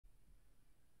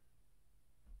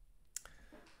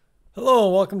Hello,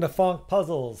 welcome to Funk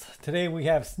Puzzles. Today we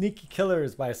have Sneaky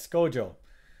Killers by Scojo.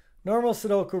 Normal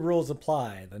Sudoku rules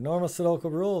apply. The normal Sudoku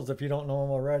rules, if you don't know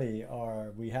them already,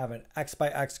 are we have an X by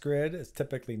X grid, it's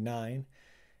typically 9.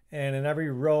 And in every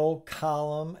row,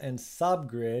 column, and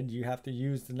subgrid, you have to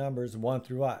use the numbers 1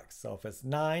 through X. So if it's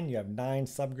 9, you have 9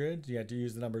 subgrids. You have to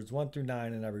use the numbers 1 through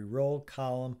 9 in every row,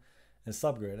 column, and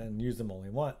subgrid and use them only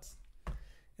once.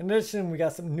 In addition, we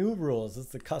got some new rules.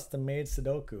 It's the custom-made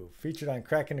Sudoku featured on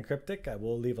Cracking the Cryptic. I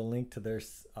will leave a link to their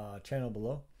channel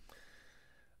below.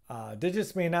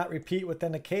 Digits may not repeat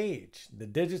within a cage. The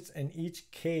digits in each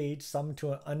cage sum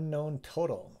to an unknown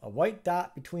total. A white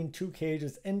dot between two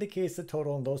cages indicates the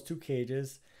total in those two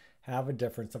cages have a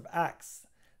difference of X.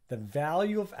 The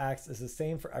value of X is the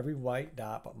same for every white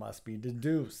dot but must be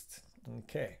deduced.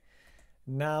 Okay.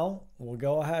 Now we'll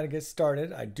go ahead and get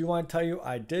started. I do want to tell you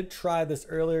I did try this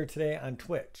earlier today on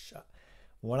Twitch.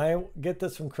 When I get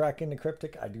this from Cracking the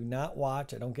Cryptic, I do not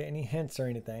watch. I don't get any hints or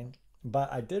anything.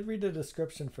 But I did read the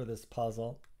description for this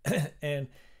puzzle. And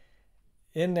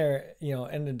in there,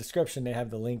 in the description, they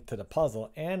have the link to the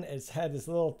puzzle. And it's had this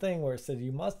little thing where it said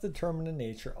you must determine the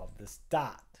nature of this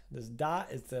dot. This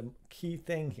dot is the key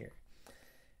thing here.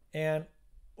 And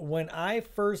when I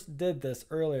first did this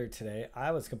earlier today,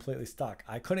 I was completely stuck.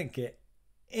 I couldn't get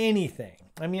anything.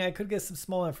 I mean, I could get some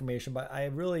small information, but I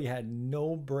really had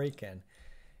no break-in.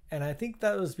 And I think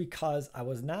that was because I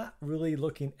was not really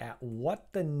looking at what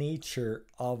the nature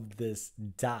of this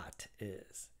dot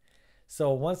is.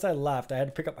 So once I left, I had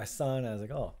to pick up my son. I was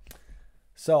like, oh.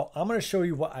 So I'm going to show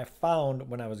you what I found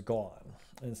when I was gone.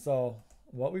 And so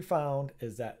what we found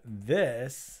is that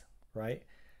this, right,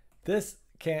 this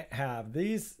can't have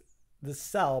the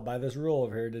cell by this rule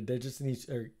over here, the digits in each,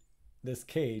 or this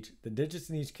cage, the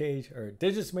digits in each cage, or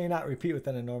digits may not repeat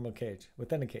within a normal cage,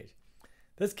 within a cage.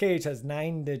 This cage has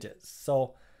 9 digits.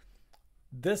 So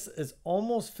this is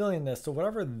almost filling this. So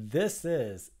whatever this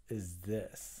is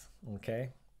this, okay?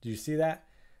 Do you see that?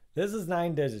 This is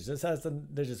 9 digits. This has the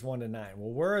digits 1 to 9.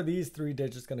 Well, where are these 3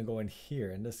 digits going to go in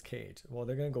here in this cage? Well,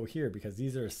 they're going to go here because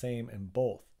these are the same in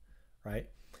both, right?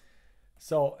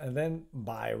 So, and then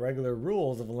by regular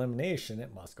rules of elimination,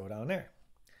 it must go down there.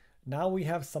 Now we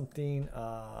have something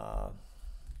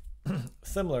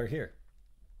similar here.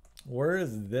 Where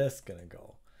is this going to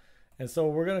go? And so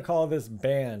we're going to call this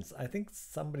bands. I think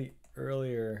somebody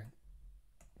earlier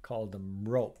called them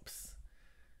ropes.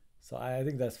 So I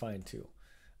think that's fine too.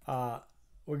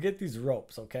 We'll get these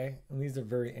ropes, okay? And these are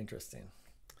very interesting.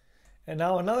 And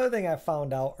now another thing I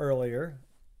found out earlier,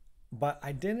 but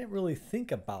I didn't really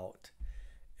think about,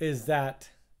 is that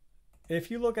if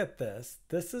you look at this,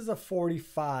 this is a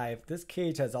 45. This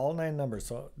cage has all 9 numbers.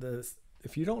 So this,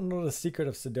 if you don't know the secret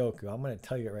of Sudoku, I'm going to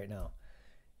tell you it right now.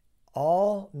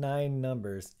 All 9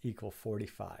 numbers equal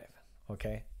 45.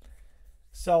 Okay.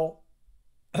 So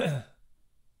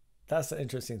that's an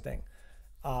interesting thing.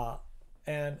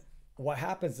 And what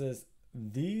happens is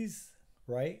these,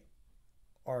 right,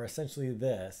 are essentially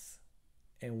this,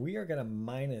 and we are going to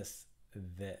minus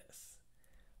this.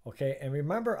 Okay, and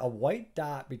remember, a white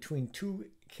dot between 2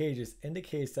 cages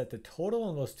indicates that the total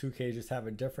in those 2 cages have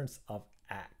a difference of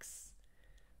X.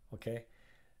 Okay,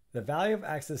 the value of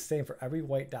X is the same for every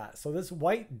white dot. So this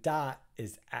white dot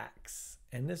is X,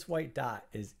 and this white dot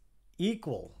is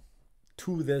equal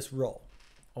to this row.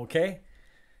 Okay,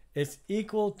 it's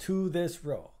equal to this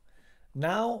row.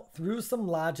 Now, through some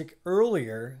logic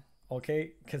earlier,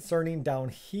 okay, concerning down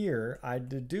here, I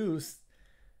deduced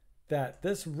that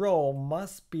this row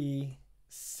must be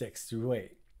 6 through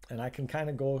 8. And I can kind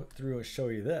of go through and show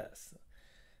you this.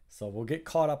 So we'll get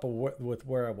caught up with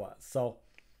where I was. So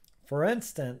for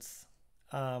instance,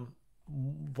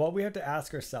 what we have to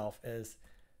ask ourselves is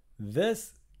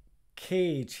this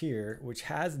cage here, which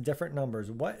has different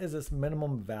numbers, what is this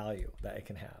minimum value that it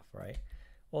can have, right?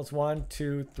 Well, it's 1,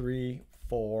 2, 3,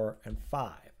 4, and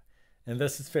 5. And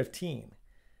this is 15.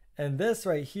 And this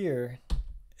right here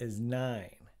is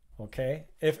 9. Okay,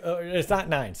 if it's not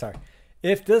 9, sorry.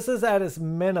 If this is at its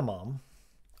minimum,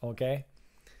 okay,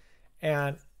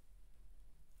 and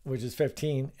which is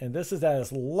 15, and this is at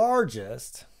its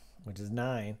largest, which is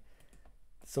 9,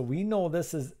 so we know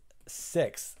this is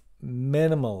 6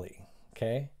 minimally,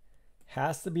 okay?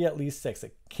 Has to be at least 6.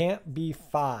 It can't be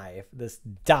 5, this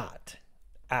dot,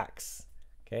 X,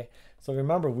 okay? So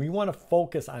remember, we want to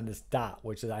focus on this dot,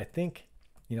 which is, I think,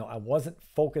 I wasn't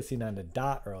focusing on the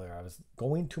dot earlier. I was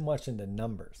going too much into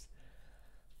numbers.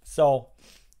 So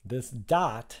this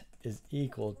dot is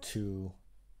equal to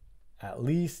at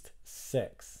least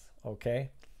 6.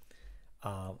 Okay.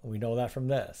 We know that from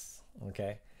this.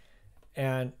 Okay.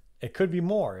 And it could be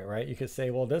more, right? You could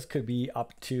say, well, this could be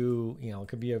up to, you know, it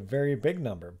could be a very big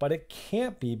number, but it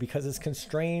can't be because it's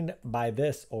constrained by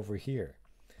this over here.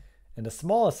 And the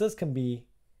smallest this can be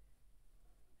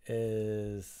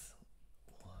is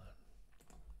 1.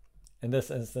 In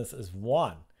this instance is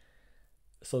 1.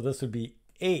 So this would be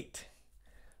 8.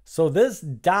 So this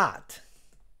dot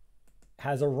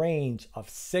has a range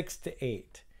of 6 to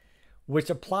 8,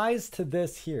 which applies to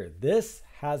this here. This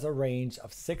has a range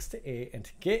of 6 to 8, and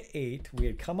to get 8, we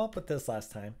had come up with this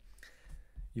last time,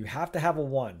 you have to have a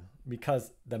 1,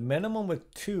 because the minimum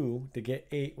with 2 to get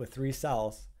 8 with 3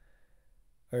 cells,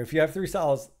 or if you have 3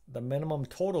 cells, the minimum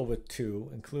total with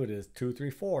 2 included is 2, 3,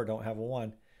 4, don't have a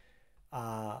 1,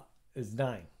 is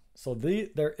 9. So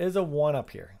there is a 1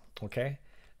 up here, okay?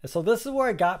 And so this is where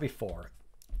I got before,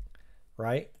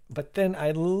 right? But then I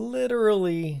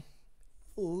literally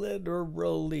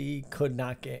could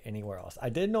not get anywhere else. I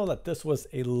did know that this was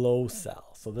a low cell.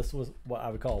 So this was what I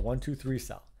would call a 1, 2, 3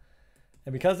 cell.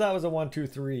 And because that was a 1, 2,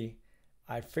 3,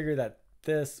 I figured that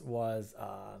this was,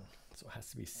 so it has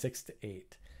to be 6 to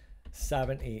 8,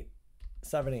 7, 8,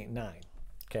 7, 8, 9.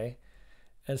 Okay.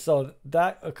 And so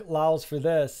that allows for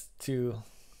this to,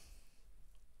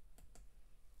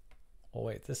 oh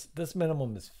wait, this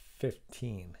minimum is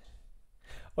 15.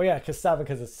 Oh yeah,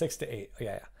 because it's 6 to 8. Oh,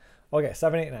 yeah. Okay,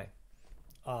 7, 8,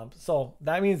 9. So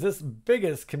that means this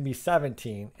biggest can be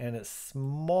 17 and its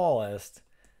smallest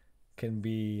can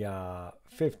be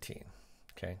 15.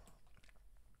 Okay.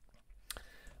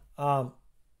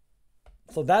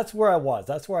 So that's where I was.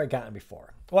 That's where I gotten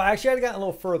before. Well, actually, I'd gotten a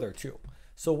little further too.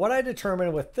 So what I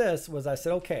determined with this was I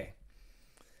said, okay,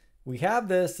 we have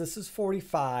this. This is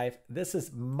 45. This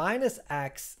is minus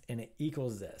x, and it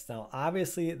equals this. Now,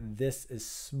 obviously, this is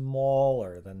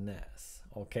smaller than this.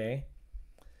 Okay.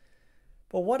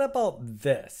 But what about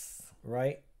this,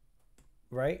 right?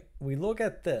 Right? We look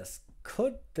at this.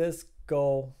 Could this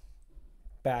go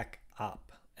back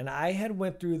up? And I had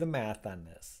went through the math on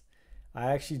this.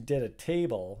 I actually did a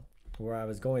table where I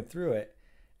was going through it,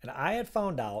 and I had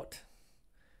found out,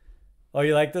 oh,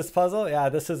 you like this puzzle? Yeah,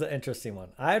 this is an interesting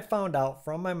one. I had found out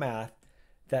from my math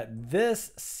that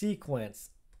this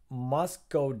sequence must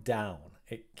go down.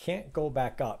 It can't go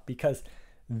back up because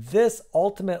this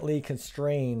ultimately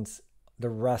constrains the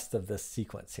rest of this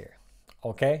sequence here.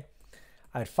 Okay.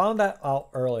 I found that out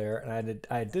earlier, and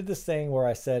I did this thing where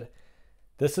I said,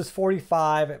 this is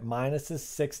 45, it minuses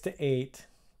 6 to 8,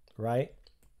 right?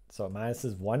 So it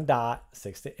minuses 1 dot,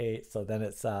 6 to 8. So then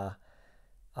it's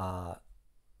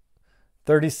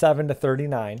 37 to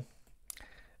 39.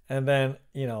 And then,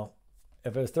 you know,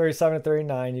 if it was 37 to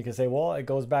 39, you could say, well, it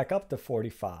goes back up to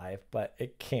 45, but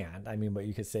it can't. I mean, but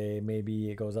you could say maybe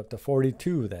it goes up to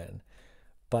 42 then.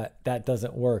 But that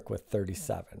doesn't work with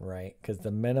 37, right? Because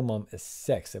the minimum is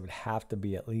 6. It would have to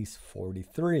be at least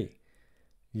 43.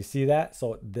 You see that?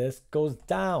 So this goes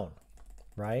down,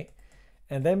 right?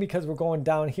 And then because we're going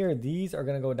down here, these are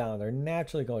going to go down. They're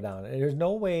naturally go down. And there's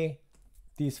no way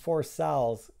these 4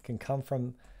 cells can come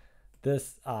from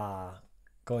this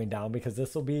going down, because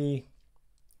this will be,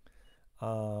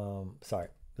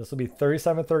 this will be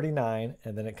 37, 39,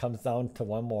 and then it comes down to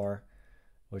one more,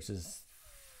 which is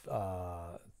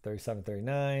 37,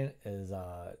 39 is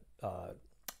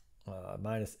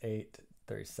minus 8,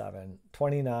 37,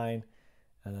 29,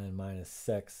 and then minus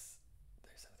 6,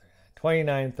 37, 39,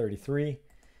 29, 33.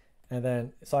 And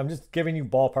then, so I'm just giving you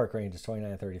ballpark ranges,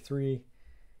 29, 33.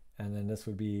 And then this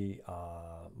would be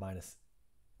minus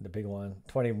the big one,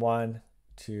 21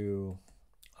 to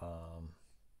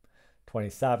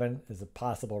 27 is a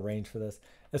possible range for this.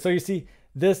 And so you see,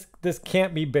 this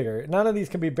can't be bigger. None of these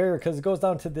can be bigger because it goes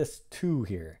down to this 2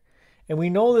 here. And we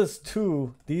know this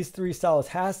 2, these 3 cells,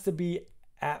 has to be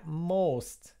at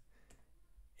most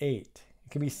 8.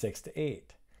 It can be 6 to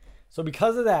 8. So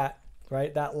because of that,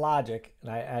 right, that logic,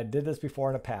 and I did this before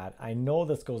in a pad, I know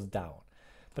this goes down.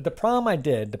 But the problem I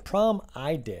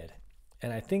did,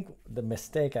 and I think the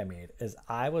mistake I made is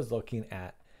I was looking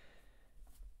at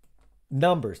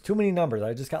numbers, too many numbers.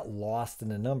 I just got lost in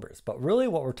the numbers. But really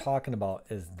what we're talking about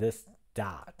is this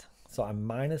dot. So I'm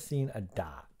minusing a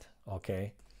dot,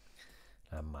 okay?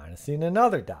 I'm minusing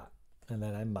another dot, and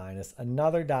then I minus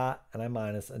another dot, and I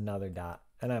minus another dot,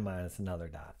 and I minus another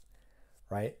dot,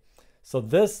 right? So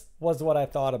this was what I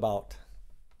thought about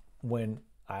when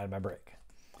I had my break.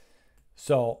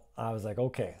 So I was like,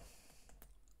 okay,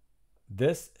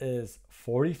 this is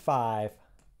 45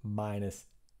 minus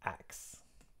x.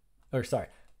 Or sorry,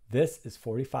 this is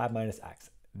 45 minus x.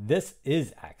 This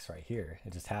is x right here.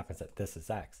 It just happens that this is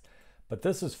x. But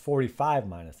this is 45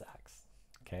 minus x,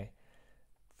 okay?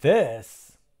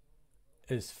 This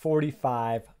is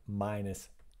 45 minus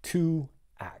 2x.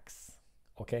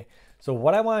 Okay, so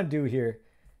what I want to do here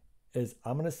is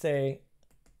I'm going to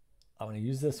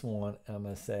use this one, and I'm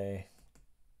going to say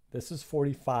this is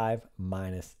 45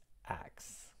 minus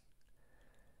x.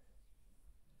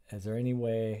 Is there any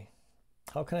way,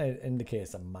 how can I indicate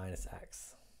it's a minus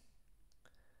x?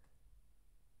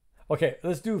 Okay,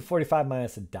 let's do 45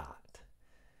 minus a dot.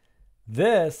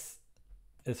 This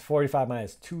is 45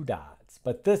 minus 2 dots,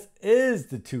 but this is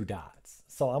the 2 dots.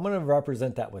 So I'm going to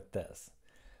represent that with this.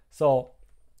 So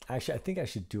actually, I think I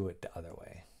should do it the other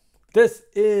way. This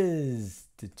is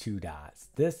the 2 dots.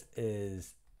 This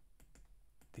is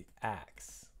the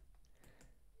x.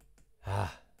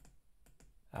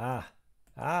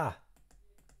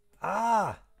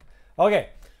 Okay,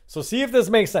 so see if this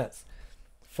makes sense.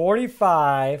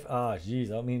 45, oh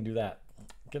geez, I don't mean to do that.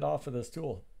 Get off of this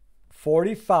tool.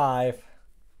 45,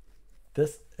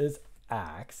 this is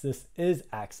x. This is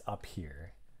x up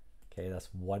here. Okay, that's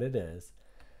what it is.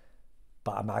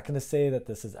 But I'm not going to say that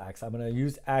this is x. I'm going to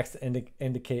use x to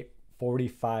indicate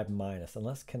 45 minus.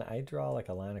 Unless, can I draw like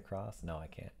a line across? No, I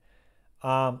can't.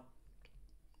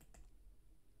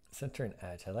 Center and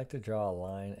edge. I'd like to draw a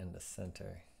line in the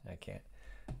center. I can't.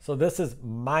 So this is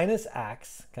minus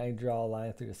x. Can I draw a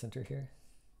line through the center here?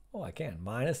 Oh, I can.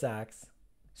 Minus x.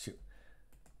 Shoot.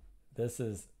 This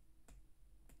is...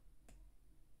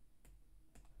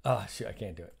 oh, shoot. I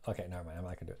can't do it. Okay, never mind. I'm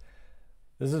not going to do it.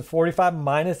 This is 45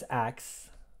 minus x.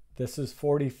 This is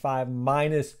 45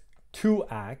 minus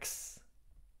 2x.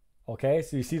 Okay,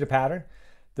 so you see the pattern?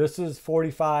 This is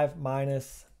 45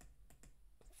 minus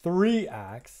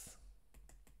 3x.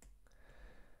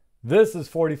 This is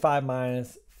 45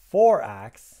 minus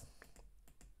 4x.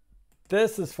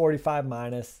 This is 45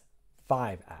 minus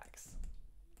 5x.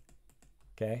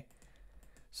 Okay,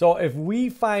 so if we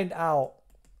find out,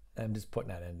 I'm just putting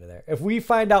that into there. If we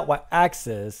find out what x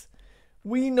is,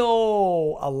 we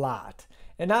know a lot.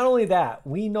 And not only that,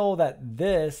 we know that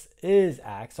this is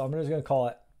x. So I'm just going to call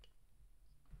it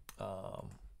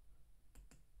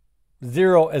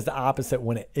 0 is the opposite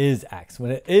when it is x.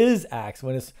 When it is x,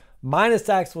 when it's minus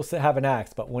x, we'll have an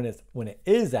x. But when it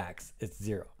is x, it's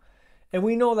 0. And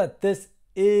we know that this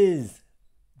is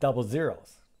double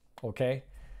zeros. Okay,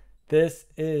 this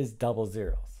is double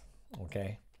zeros.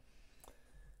 Okay.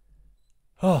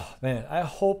 Oh man, I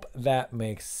hope that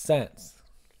makes sense.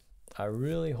 I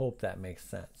really hope that makes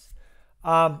sense.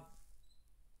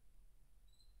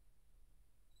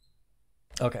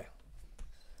 Okay.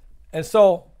 And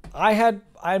so I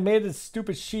made this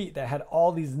stupid sheet that had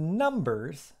all these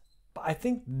numbers, but I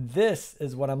think this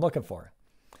is what I'm looking for.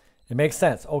 It makes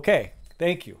sense. Okay.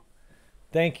 Thank you.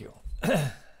 Thank you.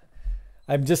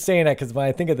 I'm just saying that because when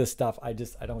I think of this stuff, I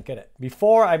don't get it.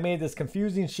 Before I made this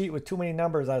confusing sheet with too many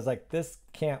numbers, I was like, this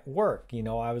can't work. You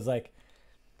know, I was like,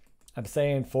 I'm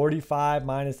saying 45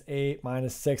 minus 8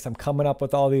 minus 6. I'm coming up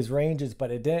with all these ranges,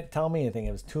 but it didn't tell me anything.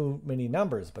 It was too many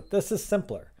numbers, but this is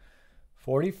simpler.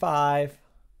 45.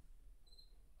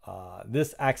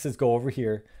 This x's go over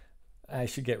here. I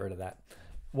should get rid of that.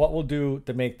 What we'll do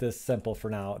to make this simple for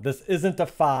now, this isn't a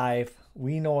 5.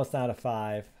 We know it's not a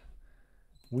 5.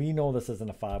 We know this isn't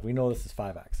a 5. We know this is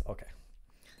 5x. Okay.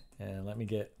 And let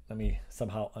me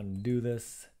somehow undo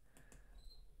this.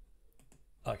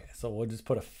 Okay, so we'll just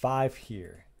put a 5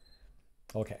 here.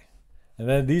 Okay. And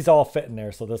then these all fit in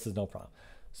there, so this is no problem.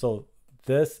 So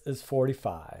this is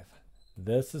 45.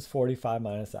 This is 45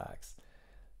 minus x.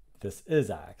 This is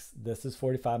x. This is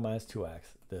 45 minus 2x.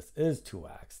 This is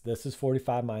 2x. This is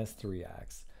 45 minus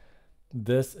 3x.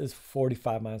 This is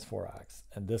 45 minus 4x.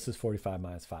 And this is 45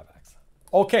 minus 5x.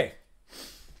 Okay.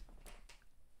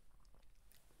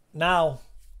 Now,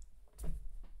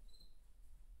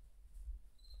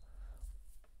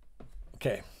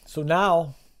 okay, so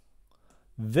now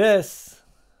this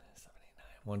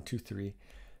 1, 2, 3.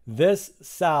 This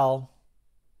cell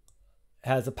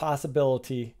has a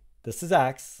possibility. This is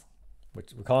x,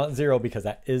 which we call it 0 because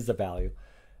that is the value.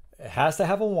 It has to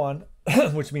have a 1,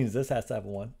 which means this has to have a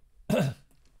 1.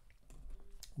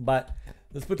 But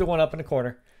let's put the 1 up in the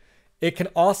corner. It can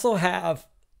also have,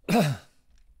 it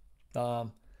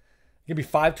can be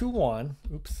 5, 2, 1.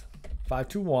 Oops, 5,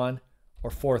 2, 1 or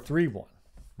 4, 3, 1,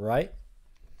 right?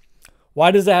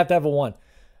 Why does it have to have a 1?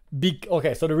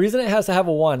 Okay, so the reason it has to have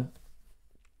a 1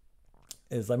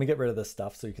 is, let me get rid of this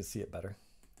stuff so you can see it better.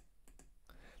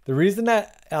 The reason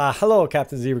that, hello,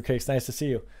 Captain Zebra Cakes, nice to see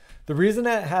you. The reason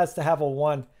that it has to have a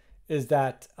 1 is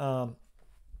that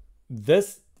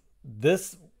this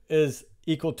is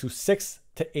equal to 6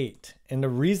 to 8. And the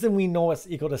reason we know it's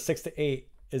equal to 6 to 8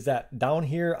 is that down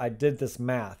here, I did this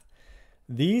math.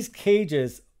 These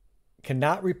cages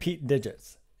cannot repeat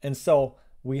digits. And so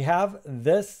we have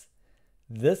this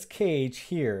cage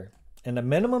here, and the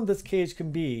minimum this cage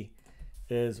can be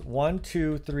is 1,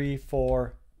 2, 3,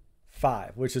 4,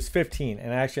 5, which is 15.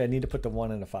 And actually, I need to put the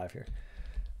 1 and the 5 here,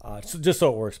 so just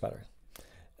so it works better.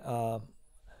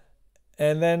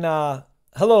 And then,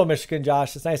 hello, Michigan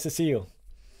Josh. It's nice to see you.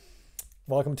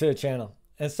 Welcome to the channel.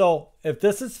 And so if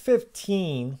this is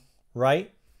 15,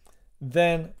 right,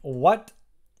 then what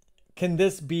can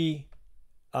this be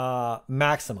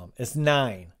maximum? It's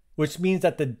 9, which means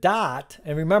that the dot,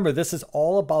 and remember, this is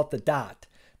all about the dot.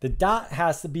 The dot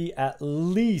has to be at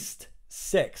least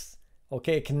 6.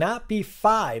 Okay, it cannot be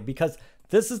 5 because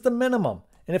this is the minimum.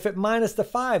 And if it minus the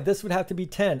 5, this would have to be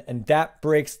 10. And that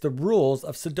breaks the rules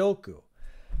of Sudoku.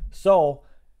 So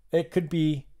it could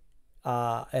be,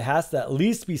 it has to at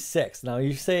least be 6. Now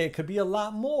you say it could be a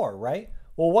lot more, right?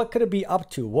 Well, what could it be up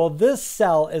to? Well, this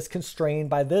cell is constrained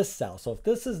by this cell. So if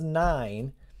this is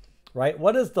 9, right?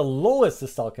 What is the lowest the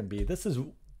cell can be? This is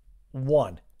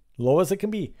 1. Lowest it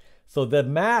can be. So the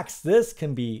max this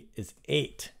can be is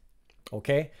 8.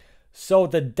 Okay? So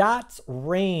the dot's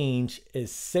range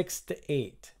is 6 to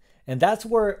 8. And that's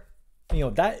where,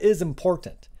 that is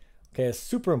important. Okay, it's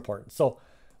super important. So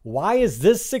why is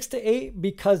this 6 to 8?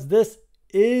 Because this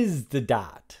is the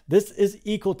dot. This is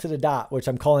equal to the dot, which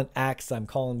I'm calling X. I'm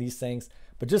calling these things.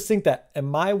 But just think that in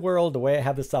my world, the way I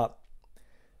have this up,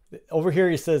 over here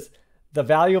he says the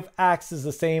value of X is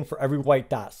the same for every white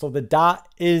dot. So the dot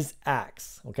is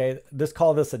X. Okay, let's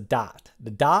call this a dot.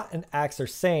 The dot and X are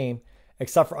same,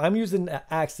 except for I'm using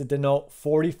X to denote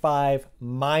 45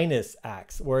 minus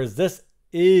X, whereas this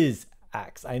is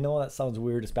X. I know that sounds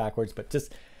weird, it's backwards, but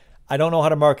just, I don't know how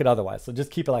to mark it otherwise. So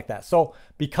just keep it like that. So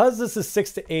because this is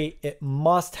 6 to 8, it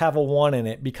must have a 1 in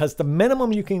it, because the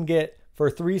minimum you can get for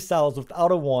 3 cells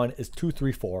without a 1 is 2,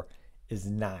 3, 4 is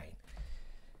 9.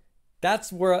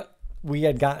 That's where we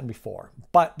had gotten before.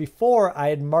 But before I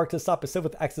had marked this up, instead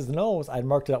with X's and O's, I had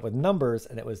marked it up with numbers,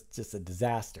 and it was just a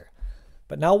disaster.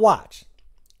 But now watch.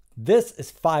 This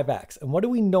is 5x. And what do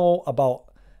we know about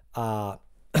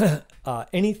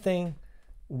anything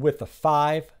with a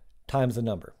 5 times a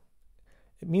number?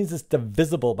 It means it's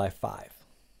divisible by 5.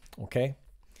 Okay?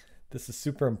 This is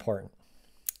super important.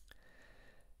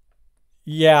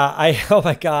 Yeah, oh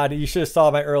my God, you should have saw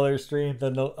my earlier stream.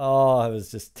 Oh, it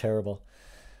was just terrible.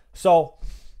 So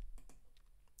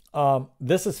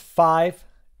this is 5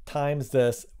 times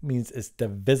this, means it's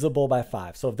divisible by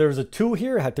 5. So if there's a 2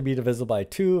 here, it had to be divisible by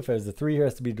 2. If there's a 3 here, it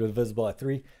has to be divisible by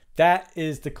 3. That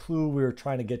is the clue we were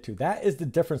trying to get to. That is the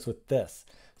difference with this.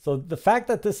 So the fact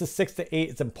that this is 6 to 8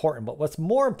 is important, but what's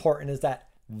more important is that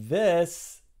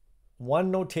this one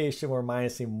notation, we're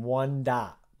minusing 1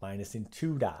 dot, minusing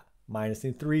 2 dot,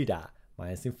 minusing 3 dot,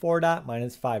 minusing 4 dot,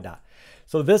 minus 5 dot.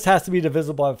 So this has to be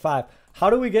divisible by 5. How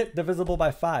do we get divisible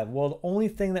by 5? Well, the only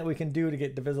thing that we can do to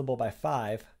get divisible by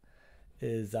 5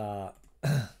 is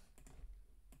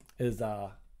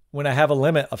when I have a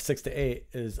limit of 6 to 8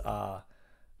 is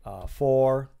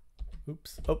 4,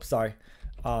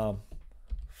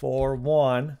 4,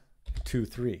 1, 2,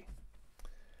 3.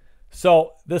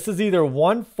 So this is either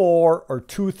 1, 4 or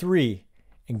 2, 3.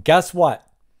 And guess what?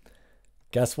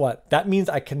 Guess what? That means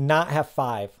I cannot have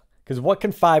 5. Because what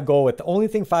can 5 go with? The only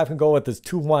thing 5 can go with is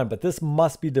 2, 1. But this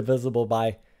must be divisible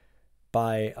by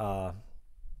 5.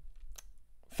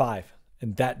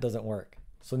 And that doesn't work.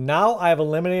 So now I have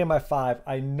eliminated my 5.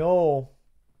 I know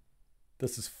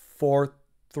this is 4,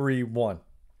 3, 1.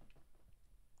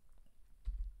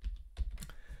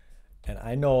 And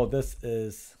I know this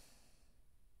is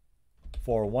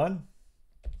 4, 1.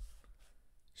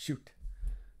 Shoot.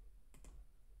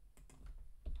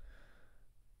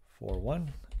 4,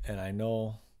 1. And I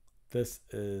know this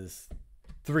is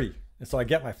 3. And so I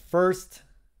get my first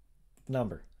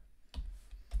number.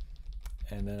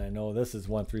 And then I know this is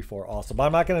 1, 3, 4 also. But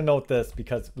I'm not going to note this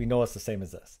because we know it's the same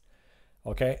as this.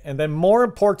 Okay. And then more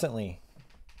importantly,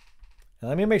 and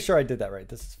let me make sure I did that right.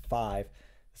 This is 5.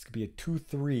 This could be a 2,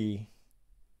 3.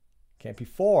 Can't be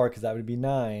 4 because that would be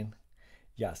 9.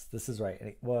 Yes, this is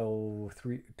right. Whoa,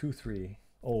 3, 2, 3.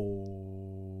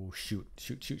 Oh, shoot.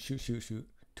 2,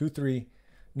 3.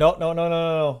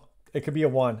 No. It could be a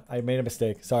 1. I made a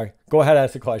mistake. Sorry. Go ahead,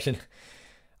 ask the question.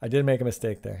 I did make a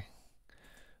mistake there.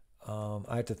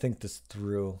 I have to think this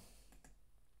through.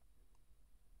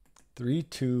 3,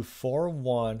 2, 4,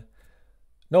 1.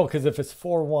 No, because if it's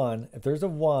 4, 1, if there's a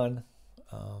 1,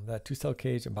 that 2-cell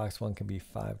cage in box 1 can be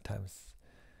 5 times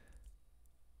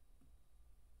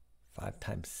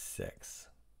 6.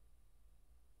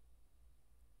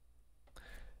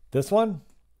 This one,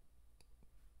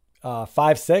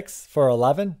 5, 6 for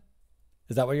 11.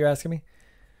 Is that what you're asking me?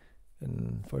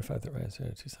 And 45 that minus 2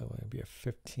 7 would be a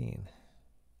 15.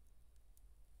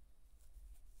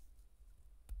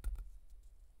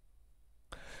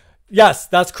 Yes,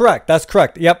 that's correct. That's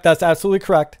correct. Yep, that's absolutely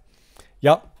correct.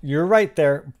 Yep, you're right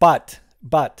there. But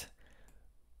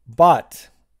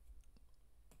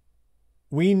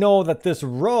we know that this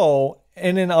row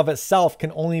in and of itself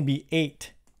can only be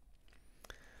 8.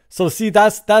 So see,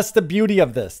 that's the beauty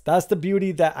of this. That's the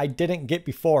beauty that I didn't get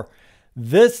before.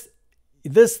 This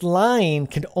line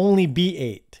can only be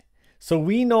 8. So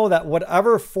we know that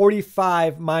whatever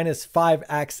 45 minus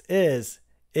 5x is,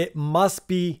 it must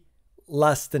be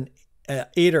less than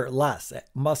 8 or less. It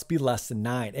must be less than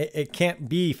 9. It can't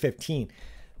be 15.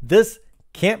 This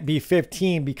can't be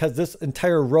 15 because this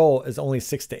entire row is only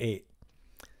 6 to 8.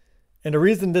 And the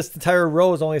reason this entire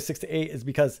row is only 6 to 8 is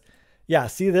because, yeah,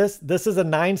 see this? This is a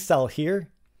 9 cell here.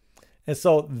 And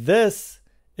so this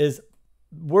is,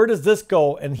 where does this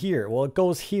go in here? Well, it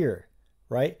goes here,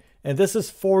 right? And this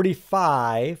is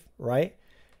 45, right?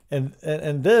 And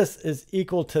this is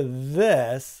equal to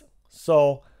this.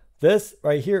 So this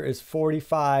right here is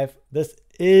 45. This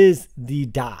is the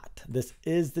dot. This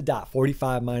is the dot.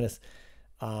 45 minus,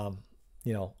 you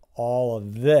know, all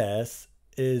of this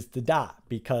is the dot,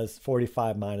 because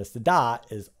 45 minus the dot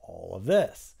is all of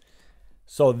this.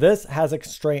 So this has a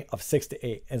constraint of 6 to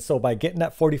 8. And so by getting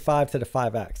that 45 to the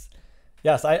 5x,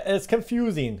 yes, it's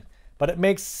confusing, but it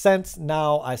makes sense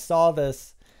now. I saw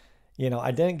this, you know,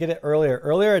 I didn't get it earlier.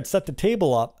 Earlier, I'd set the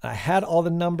table up. I had all the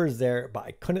numbers there, but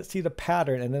I couldn't see the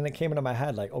pattern. And then it came into my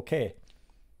head like, okay,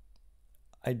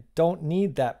 I don't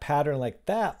need that pattern like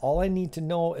that. All I need to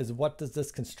know is, what does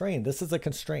this constrain? This is a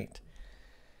constraint.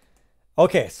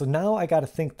 Okay, so now I got to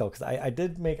think though, because I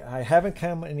haven't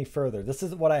come any further. This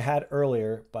is what I had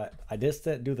earlier, but I just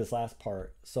didn't do this last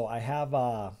part. So I have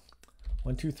 1,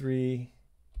 2, 3,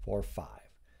 4, 5.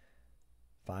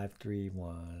 5, 3,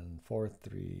 1, 4,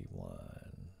 3, 1,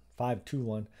 5, 2,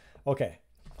 1. Okay,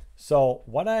 so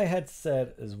what I had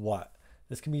said is what?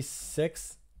 This can be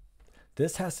 6.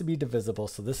 This has to be divisible,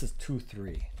 so this is 2,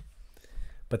 3.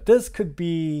 But this could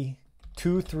be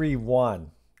 2, 3,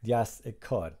 1. Yes, it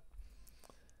could.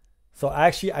 So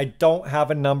actually, I don't have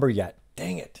a number yet.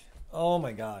 Dang it. Oh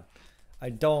my God. I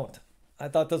don't. I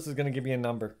thought this was going to give me a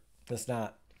number. It's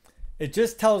not. It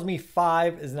just tells me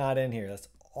 5 is not in here. That's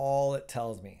all it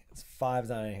tells me. It's 5 is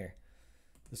not in here.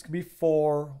 This could be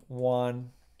 4,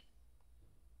 1,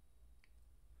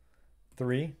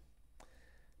 3.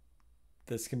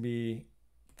 This can be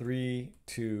 3,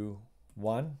 2,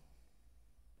 1.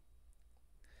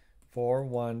 4,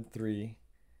 1, 3.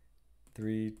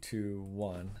 3, 2,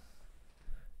 1.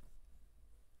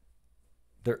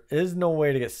 There is no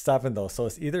way to get 7 though, so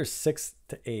it's either 6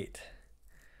 to 8.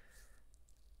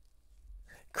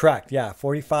 Correct, yeah.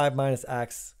 45 minus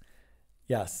x.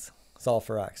 Yes, solve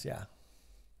for x, yeah.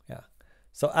 Yeah.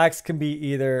 So x can be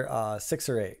either 6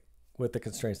 or 8 with the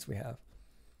constraints we have.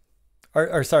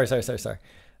 Or sorry.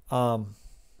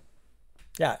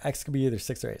 Yeah, x can be either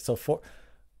 6 or 8. So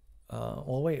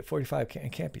well, wait, 45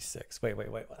 can't be 6. Wait.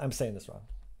 I'm saying this wrong.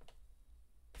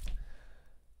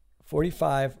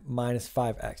 45 minus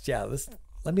 5x. Yeah,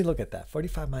 let me look at that.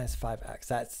 45 minus 5x.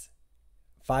 That's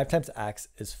 5 times x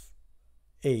is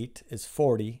 8 is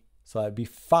 40. So that'd be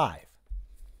 5.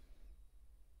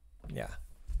 Yeah.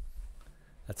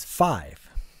 That's 5.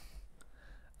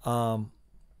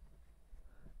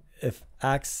 If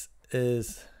x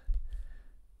is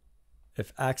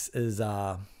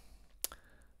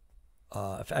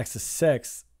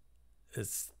 6,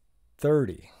 it's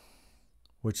 30,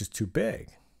 which is too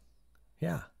big.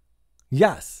 Yeah.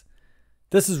 Yes.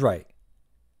 This is right.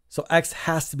 So x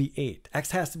has to be 8.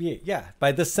 X has to be 8. Yeah.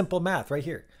 By this simple math right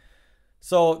here.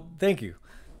 So thank you.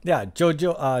 Yeah.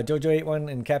 Jojo 81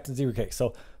 and Captain Zero K.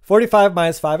 So 45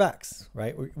 minus 5x,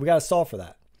 right? We got to solve for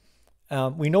that.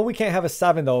 We know we can't have a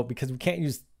 7 though, because we can't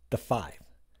use the 5. And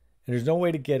there's no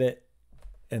way to get it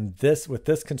in this with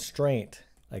this constraint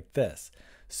like this.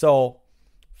 So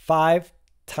 5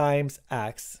 times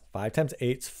x, 5 times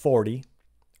 8 is 40.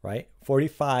 Right?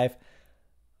 45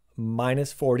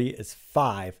 minus 40 is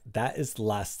 5. That is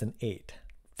less than 8.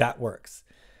 That works.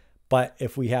 But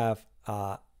if we have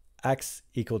x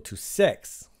equal to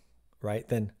 6, right,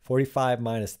 then 45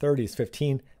 minus 30 is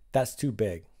 15. That's too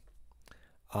big.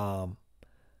 45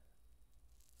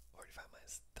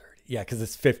 minus 30. Yeah, because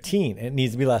it's 15 and it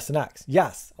needs to be less than x.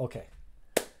 Yes. Okay.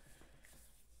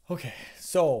 Okay.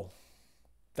 So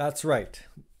that's right.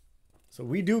 So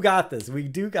we do got this. We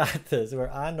do got this. We're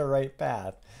on the right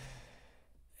path.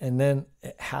 And then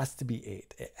it has to be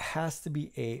 8. It has to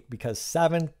be 8 because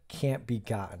 7 can't be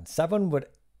gotten. 7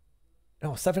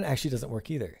 actually doesn't work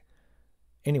either.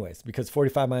 anyways, because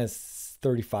 45 minus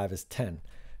 35 is 10.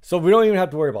 So we don't even have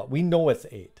to worry about it. We know it's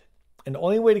 8. And the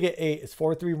only way to get 8 is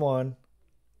 4, 3, 1.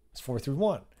 It's 4, 3,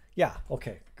 1. Yeah,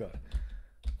 okay, good.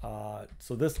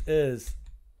 So this is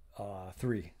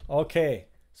 3. Okay,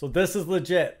 so this is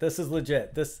legit. This is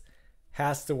legit. This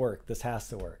has to work. This has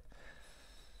to work.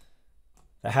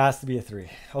 That has to be a 3.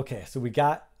 Okay, so we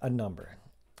got a number.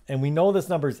 And we know this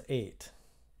number is 8.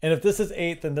 And if this is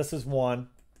 8, then this is 1.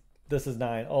 This is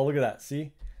 9. Oh, look at that.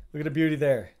 See? Look at the beauty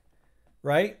there.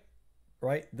 Right?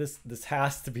 Right? This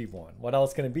has to be 1. What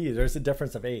else can it be? There's a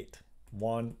difference of 8.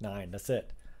 1, 9. That's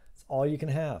it. That's all you can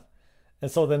have. And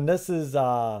so then this is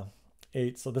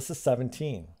 8. So this is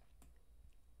 17.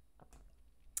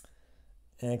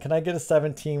 And can I get a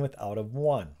 17 without a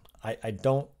 1? I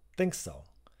don't think so.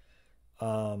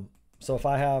 So if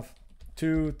I have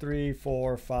 2, 3,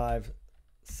 4, 5,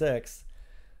 6,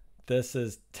 this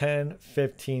is 10,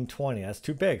 15, 20. That's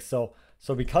too big. So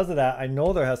because of that, I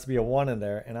know there has to be a 1 in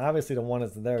there. And obviously the 1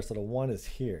 isn't there. So the 1 is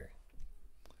here.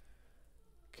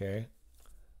 Okay.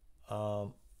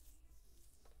 And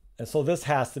so this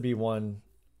has to be 1.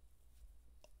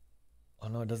 Oh,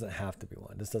 no, it doesn't have to be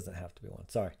 1. This doesn't have to be 1.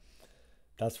 Sorry.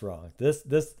 That's wrong. This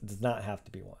does not have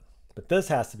to be 1. But this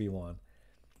has to be 1.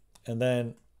 And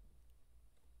then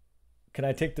can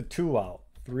I take the 2 out?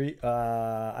 3.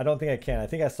 I don't think I can. I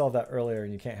think I solved that earlier,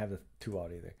 and you can't have the 2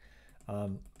 out either.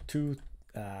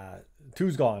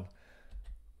 2's gone.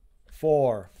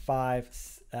 4,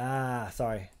 5.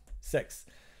 Sorry. 6.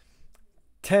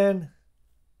 10.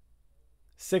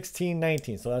 16,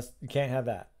 19. So that's, you can't have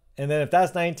that. And then if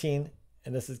that's 19,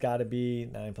 and this has got to be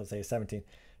 9 plus 8, 17,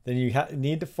 then you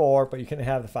need the 4, but you can't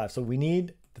have the 5. So we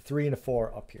need the 3 and the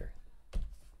 4 up here.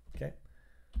 Okay.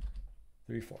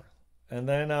 3, 4. And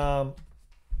then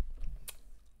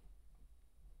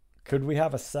could we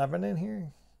have a 7 in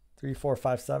here? 3, 4,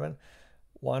 5, 7.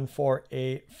 1, 4,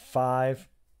 8, 5,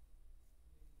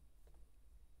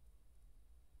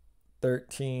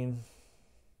 13.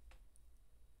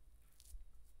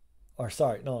 Or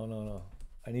sorry, no.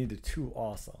 I need the 2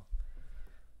 also.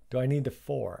 Do I need the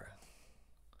 4?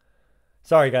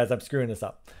 Sorry, guys, I'm screwing this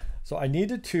up. So I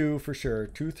need a 2 for sure.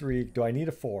 2, 3. Do I need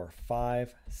a 4?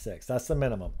 5, 6. That's the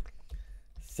minimum.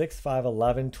 6, 5,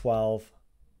 11, 12,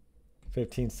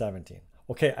 15, 17.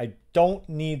 Okay, I don't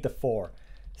need the 4.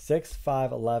 6,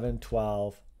 5, 11,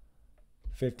 12,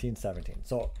 15, 17.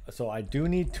 So I do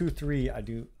need 2, 3. I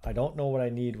don't know what I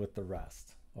need with the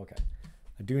rest. Okay.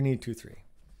 I do need 2, 3.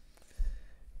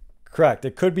 Correct.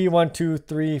 It could be 1, 2,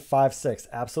 3, 5, 6.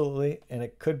 Absolutely. And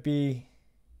it could be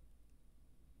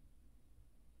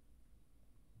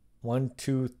 1,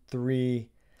 2, 3.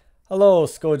 Hello,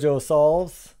 Scojo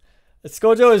solves.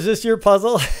 Scojo, is this your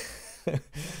puzzle? Is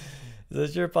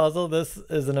this your puzzle? This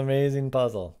is an amazing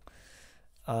puzzle.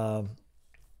 I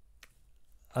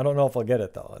don't know if I'll get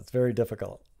it though. It's very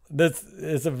difficult. This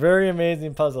is a very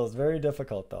amazing puzzle. It's very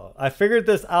difficult though. I figured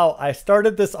this out. I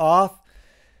started this off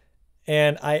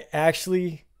and I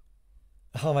actually,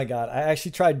 oh my God, I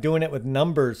actually tried doing it with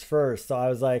numbers first. So I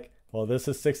was like, well, this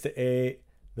is 6 to 8.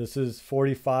 This is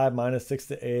 45 minus 6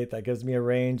 to 8. That gives me a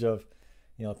range of,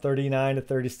 39 to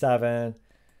 37.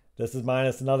 This is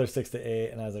minus another 6 to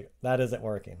 8. And I was like, that isn't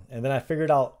working. And then I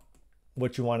figured out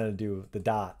what you wanted to do, the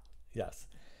dot. Yes.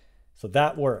 So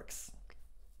that works.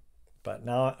 But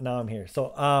now I'm here.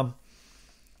 So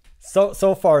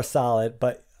so far solid,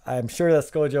 but I'm sure that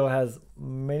Scojo has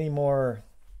many more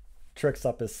tricks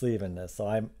up his sleeve in this. So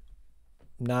I'm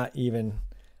not even,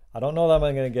 I don't know that I'm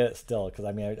going to get it still, because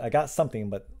I mean I got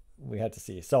something, but we had to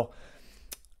see. So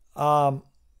 1,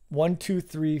 2,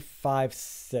 3, 5,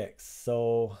 6.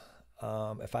 So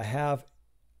if I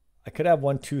could have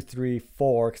 1, 2, 3,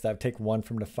 4, because I would take 1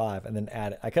 from the 5 and then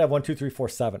add it. I could have 1, 2, 3, 4,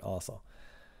 7 also.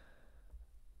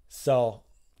 So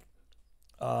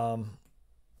 1,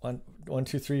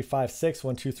 2, 3, 5, 6,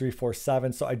 1, 2, 3, 4,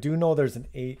 7. So I do know there's an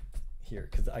 8 here,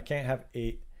 because I can't have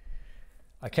 8.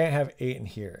 I can't have 8 in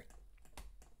here.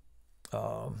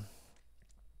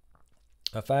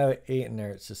 If I have 8 in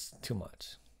there, it's just too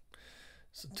much.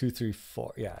 So 2, 3,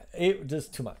 4. Yeah, 8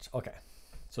 just too much. Okay.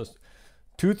 So it's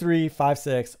 2, 3, 5,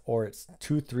 6, or it's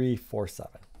 2, 3, 4,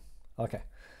 7. Okay.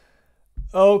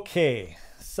 Okay.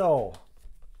 So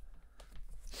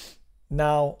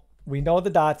now we know the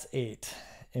dot's 8,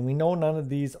 and we know none of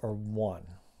these are 1.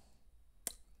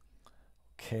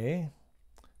 Okay.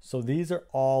 So these are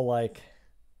all like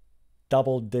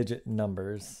double-digit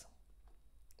numbers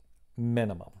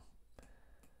minimum,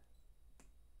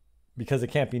 because it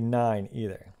can't be 9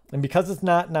 either. And because it's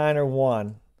not 9 or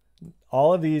 1,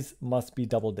 all of these must be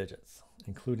double digits,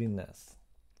 including this.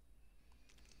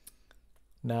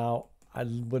 Now, I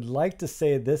would like to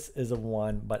say this is a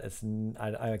 1, but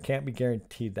I can't be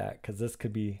guaranteed that because this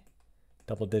could be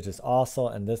double digits also,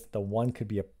 and the 1 could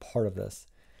be a part of this.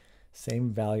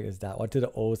 Same value as that. What do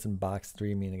the O's in box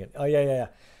 3 mean again? Oh, yeah.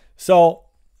 So,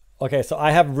 okay, so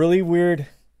I have really weird,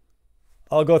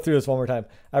 I'll go through this one more time.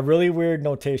 I have really weird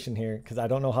notation here because I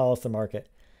don't know how else to mark it.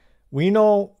 We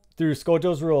know through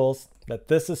Scojo's rules that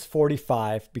this is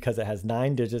 45 because it has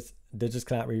 9 digits. Digits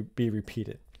cannot be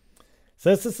repeated.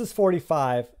 Since this is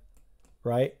 45,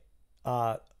 right?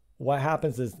 What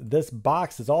happens is this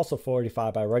box is also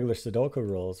 45 by regular Sudoku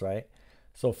rules, right?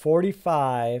 So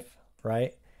 45,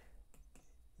 right?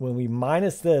 When we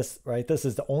minus this, right? This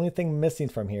is the only thing missing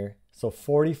from here. So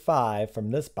 45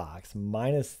 from this box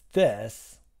minus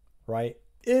this, right?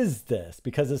 Is this,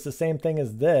 because it's the same thing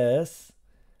as this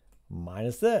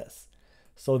minus this.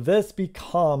 So this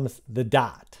becomes the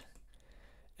dot.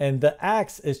 And the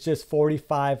X is just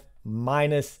 45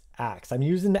 minus X. I'm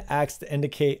using the X to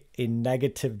indicate a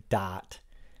negative dot,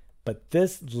 but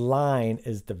this line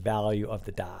is the value of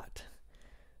the dot.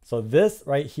 So this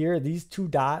right here, these two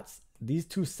dots, these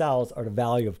two cells are the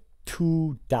value of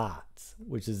 2 dots,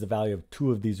 which is the value of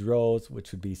 2 of these rows,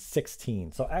 which would be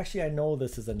 16. So actually I know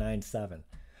this is a 9, 7.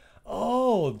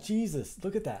 Oh, Jesus,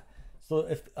 look at that. So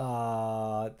if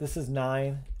this is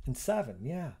 9 and 7,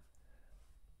 yeah.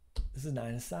 This is 9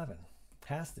 and 7.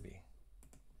 Has to be.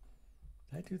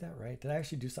 Did I do that right? Did I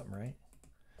actually do something right?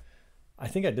 I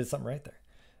think I did something right there.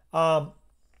 I'm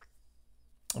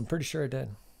pretty sure I did.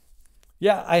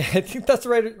 Yeah, I think that's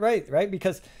right,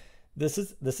 because this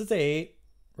is 8,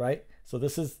 right? So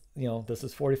this is, this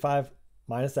is 45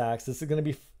 minus X. This is going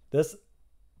to be, this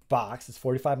box is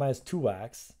 45 minus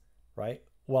 2X, right?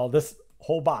 Well, this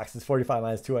whole box is 45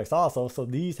 minus 2X also. So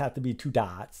these have to be 2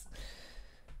 dots.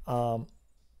 2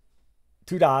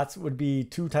 dots would be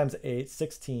 2 times 8,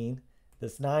 16.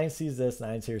 This 9 sees this,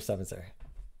 9's here, 7's there.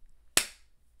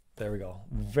 There we go.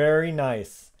 Very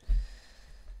nice.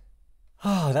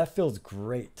 Oh, that feels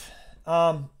great.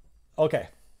 Okay.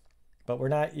 But we're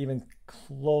not even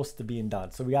close to being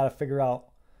done. So we got to figure out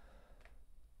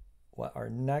what our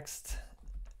next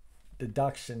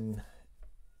deduction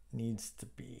needs to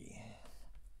be.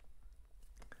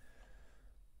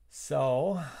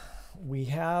 So we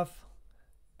have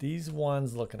these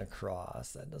ones looking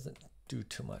across. That doesn't do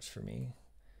too much for me.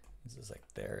 This is like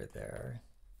there.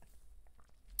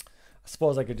 I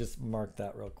suppose I could just mark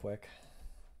that real quick.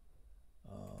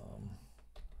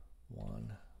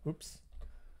 1. Oops.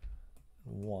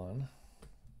 1.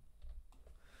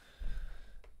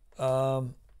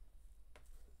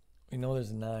 We know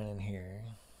there's 9 in here.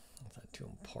 That's not too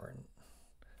important.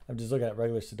 I'm just looking at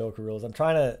regular Sudoku rules. I'm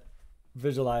trying to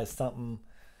visualize something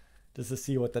just to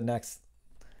see what the next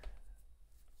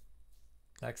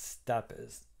step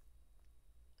is.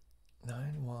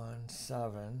 9, 1,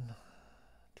 7.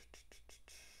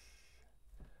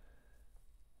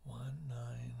 1, 9.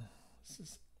 This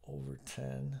is over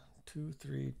 10. 2,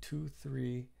 3, 2,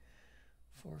 3,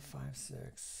 4, 5,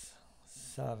 6,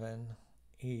 7,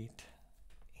 8,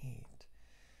 8.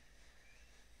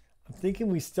 I'm thinking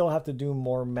we still have to do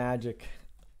more magic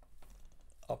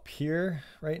up here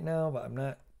right now, but I'm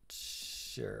not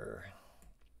sure.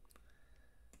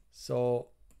 So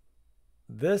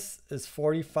this is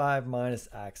 45 minus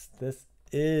X. This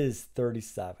is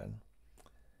 37.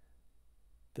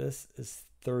 This is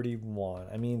 31.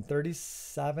 I mean,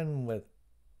 37 with...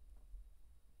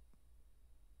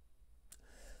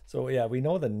 So yeah, we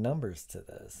know the numbers to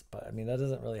this, but I mean, that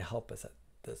doesn't really help us at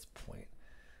this point.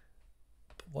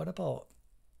 But what about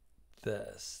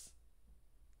this?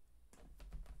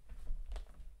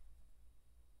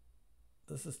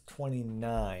 This is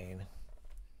 29.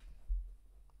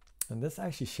 And this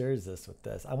actually shares this with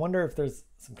this. I wonder if there's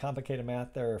some complicated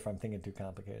math there or if I'm thinking too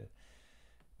complicated.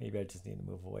 Maybe I just need to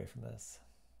move away from this.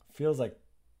 Feels like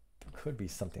there could be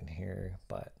something here,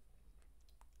 but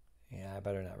yeah, I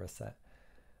better not risk that.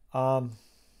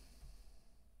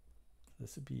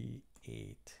 This would be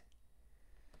 8.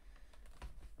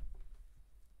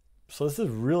 So this is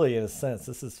really, in a sense,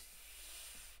 this is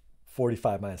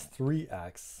 45 minus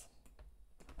 3X.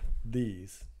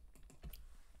 These.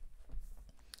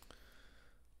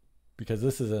 Because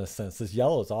this is, in a sense, this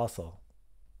yellow is also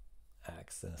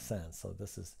X in a sense. So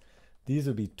this is, these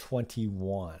would be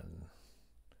 21.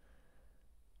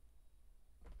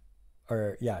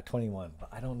 Or yeah, 21. But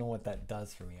I don't know what that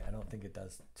does for me. I don't think it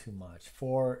does too much.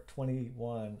 For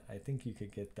 21, I think you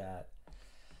could get that.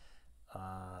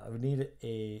 I would need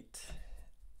 8.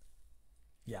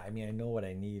 Yeah, I mean, I know what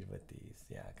I need with these.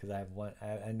 Yeah, because I have one.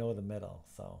 I know the middle.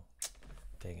 So,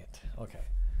 dang it. Okay.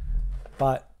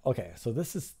 But, okay, so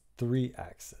this is 3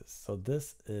 x's. So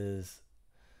this is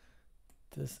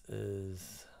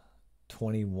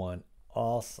 21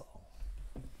 also.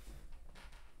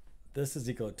 This is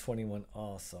equal to 21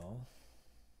 also,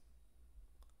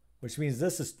 which means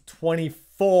this is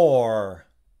 24.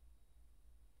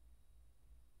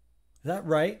 Is that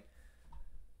right?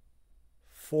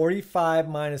 45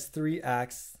 minus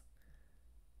 3x.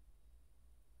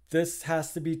 This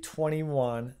has to be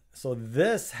 21. So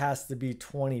this has to be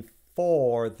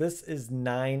 24. This is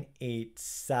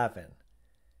 987.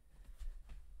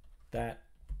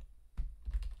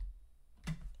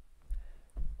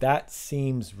 That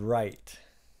seems right.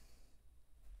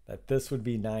 That this would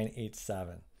be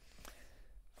 987.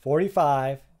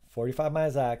 45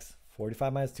 minus x,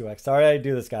 45 minus 2x. Sorry I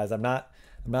do this, guys. I'm not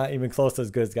even close to as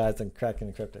good as guys on cracking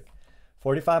the cryptic.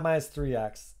 45 minus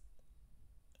 3x.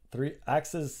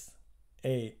 3x is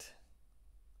 8.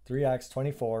 3x,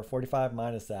 24. 45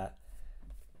 minus that.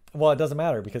 Well, it doesn't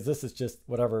matter because this is just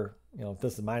whatever, you know,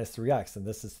 this is minus 3x and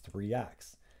this is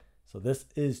 3x. So this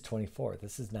is 24.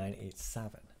 This is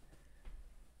 987.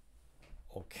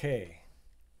 Okay.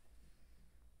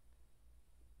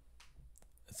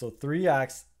 So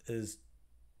 3x is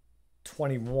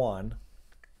 21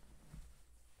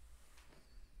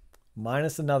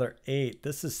 minus another 8.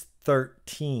 This is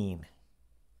 13.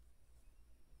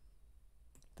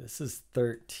 This is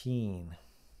 13.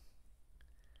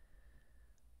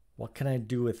 What can I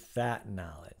do with that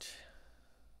knowledge?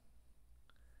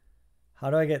 How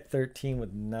do I get 13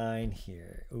 with 9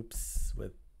 here? Oops,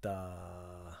 with 9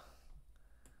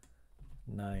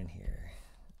 here.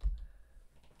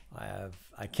 I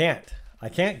can't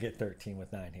get 13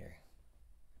 with 9 here.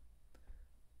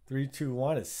 3, 2,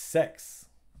 1 is 6.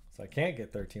 So I can't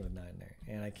get 13 with 9 there.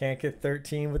 And I can't get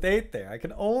 13 with 8 there. I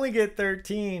can only get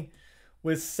 13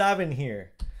 with 7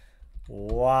 here.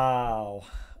 Wow.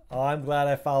 Oh, I'm glad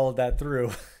I followed that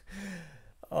through.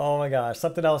 Oh my gosh,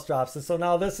 something else drops. And so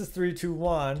now this is 3, 2,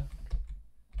 1.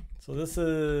 So this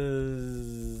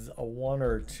is a 1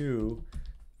 or 2.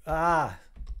 Ah,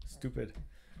 stupid.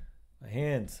 My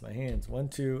hands. 1,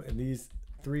 2, and these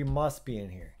 3 must be in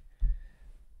here.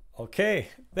 Okay,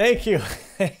 thank you.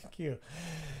 Thank you.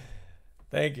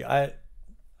 I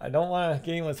don't want to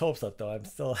get anyone's hopes up though. I'm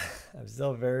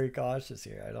still very cautious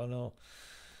here. I don't know.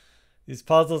 These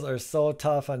puzzles are so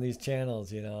tough on these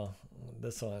channels, you know.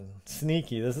 This one,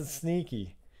 sneaky. This is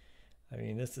sneaky. I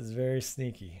mean, this is very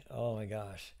sneaky. Oh my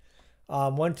gosh.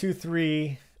 1, 2,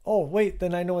 3. Oh wait,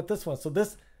 then I know what this one. So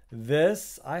this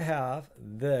I have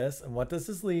this, and what does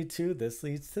this lead to? This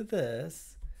leads to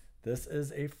this. This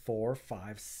is a 4,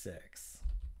 5, 6.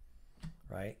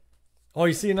 Right? Oh,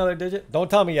 you see another digit? Don't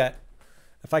tell me yet.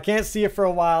 If I can't see it for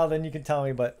a while, then you can tell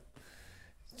me, but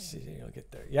you'll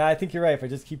get there. Yeah, I think you're right. If I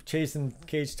just keep chasing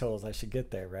cage totals, I should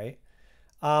get there, right?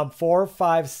 4,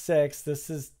 5, 6. This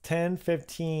is 10,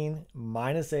 15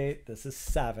 minus 8. This is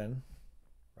 7,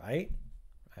 right?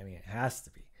 I mean, it has to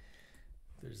be.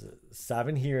 There's a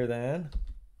 7 here then,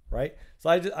 right? So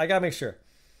I got to make sure.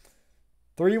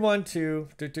 3, 1, 2,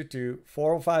 2, 2, 2,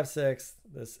 4, 5, 6.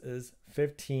 This is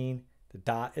 15. The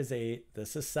dot is 8.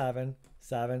 This is 7,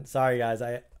 7. Sorry, guys.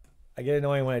 I get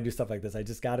annoying when I do stuff like this. I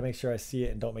just got to make sure I see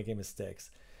it and don't make any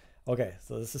mistakes. Okay,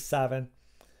 so this is 7.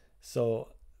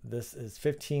 So this is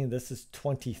 15. This is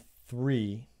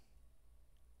 23.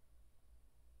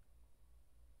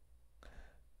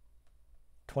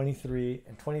 23,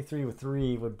 and 23 with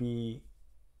 3 would be,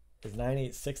 is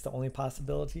 986 the only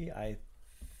possibility? I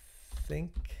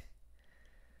think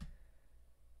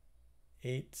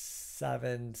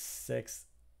 876,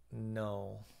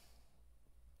 no.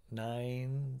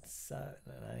 9, 7,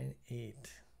 9, 8.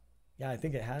 Yeah, I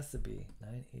think it has to be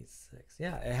 986.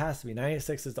 Yeah, it has to be.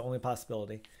 986 is the only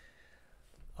possibility.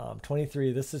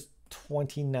 23, this is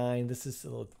 29. This is a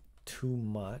little too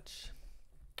much.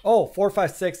 Oh, 4,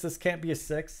 5, 6. This can't be a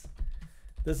 6.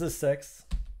 This is 6.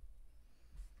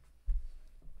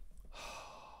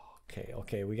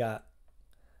 Okay. We got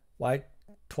why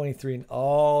 23.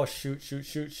 Oh, shoot.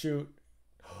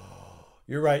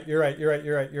 You're right.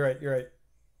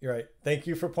 Thank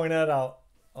you for pointing that out.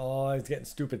 Oh, I was getting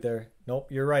stupid there.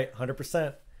 Nope, you're right.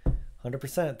 100%.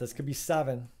 100%. This could be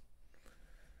 7.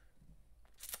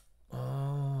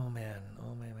 Oh man.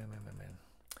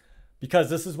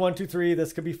 Because this is 1, 2, 3.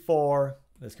 This could be 4.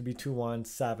 This could be 2, 1,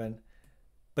 7.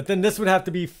 But then this would have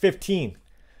to be 15.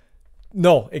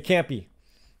 No, it can't be.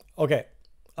 Okay.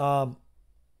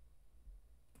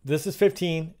 This is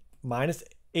 15 minus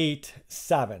 8,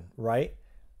 7, right?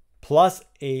 Plus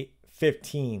 8,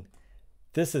 15.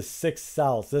 This is 6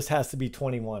 cells. This has to be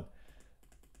 21.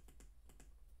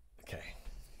 Okay.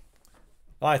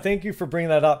 Oh, I thank you for bringing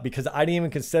that up because I didn't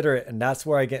even consider it, and that's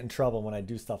where I get in trouble when I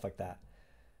do stuff like that.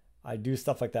 I do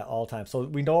stuff like that all the time. So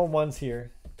we know a 1's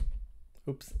here.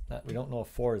 Oops, we don't know a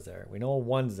 4 is there. We know a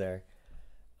 1's there.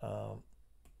 I'll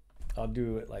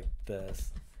do it like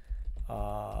this.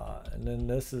 And then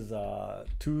this is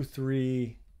 2,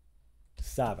 3,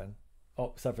 7.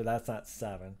 Oh, except for that's not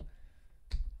 7.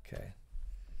 Okay.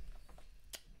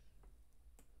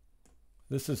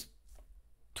 This is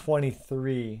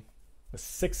 23 with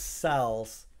 6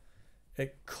 cells.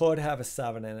 It could have a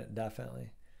 7 in it,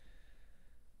 definitely.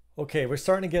 Okay, we're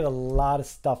starting to get a lot of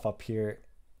stuff up here,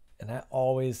 and that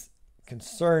always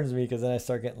concerns me because then I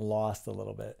start getting lost a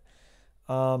little bit.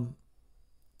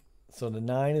 So the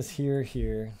 9 is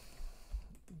here.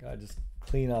 Gotta just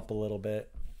clean up a little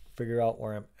bit, figure out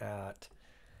where I'm at.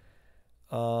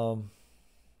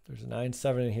 There's a 9,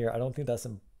 7 in here. I don't think that's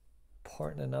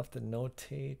important enough to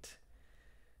notate.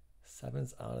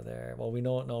 7's out of there. Well, we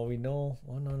know. No.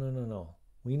 Oh, no.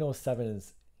 We know 7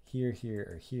 is here,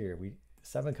 or here.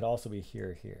 7 could also be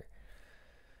here, or here.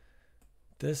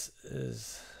 This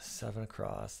is 7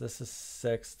 across. This is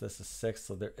 6. This is 6.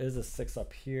 So there is a 6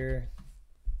 up here.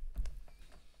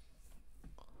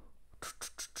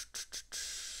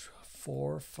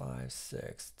 4, 5,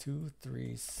 6, 2,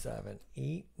 3, 7,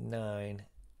 8, 9,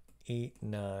 8,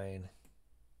 9.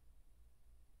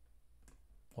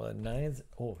 Well, the 9's,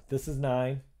 oh, this is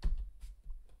 9.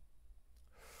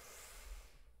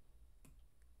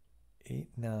 8,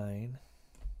 9.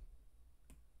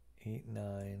 8,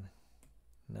 9.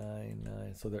 9,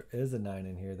 9. So there is a 9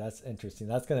 in here. That's interesting.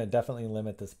 That's going to definitely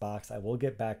limit this box. I will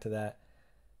get back to that.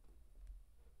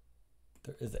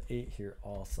 There is an 8 here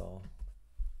also.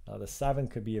 Now the 7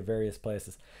 could be at various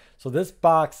places. So this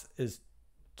box is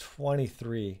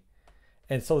 23.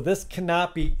 And so this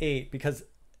cannot be 8 because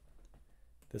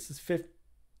this is 50.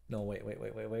 No, wait.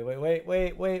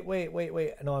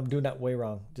 No, I'm doing that way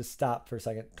wrong. Just stop for a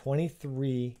second.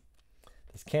 23.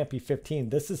 This can't be 15.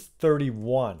 This is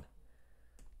 31.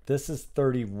 This is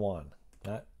 31.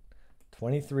 Not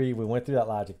 23. We went through that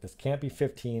logic. This can't be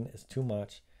 15. It's too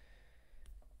much.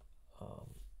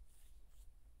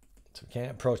 So we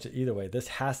can't approach it either way. This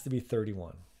has to be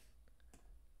 31.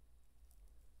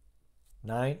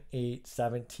 9, 8,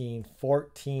 17,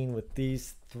 14 with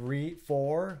these 3,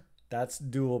 4. That's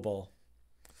doable.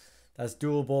 That's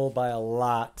doable by a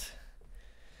lot.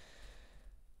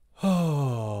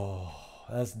 Oh,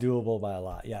 that's doable by a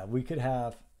lot. Yeah, we could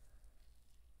have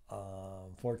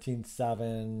 14,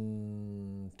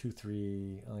 7, 2,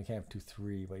 3. Only can't have 2,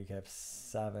 3, but you can have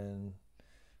 7,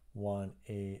 1,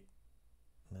 8.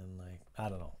 And then, like, I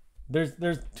don't know.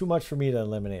 There's too much for me to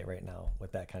eliminate right now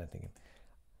with that kind of thing.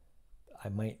 I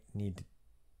might need to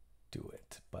do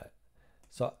it, but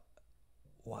so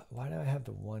why do I have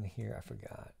the 1 here? I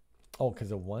forgot. Oh, because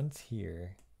the 1's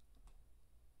here.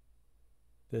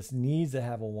 This needs to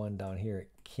have a 1 down here. It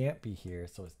can't be here,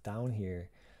 so it's down here.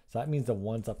 So that means the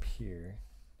 1's up here.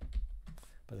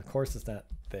 But of course it's not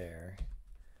there.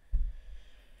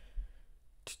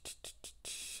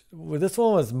 Well, this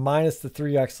one was minus the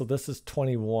 3x, so this is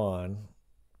 21.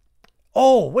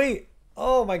 Oh, wait.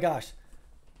 Oh, my gosh.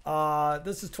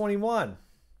 This is 21.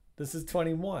 This is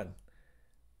 21.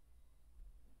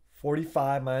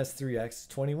 45 minus 3x is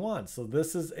 21. So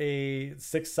this is a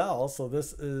 6 cell. So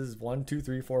this is 1, 2,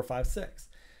 3, 4, 5, 6.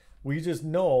 We just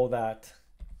know that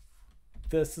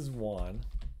this is 1.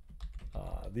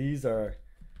 These are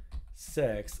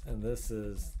 6. And this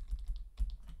is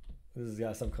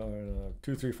got some kind of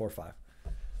 2, 3, 4, 5.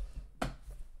 I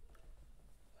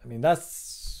mean,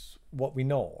 that's what we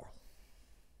know,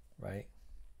 right?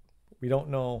 We don't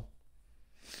know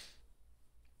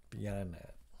beyond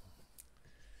that.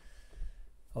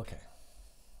 Okay.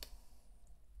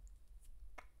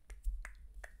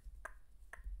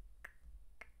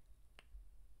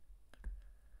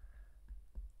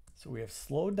 So we have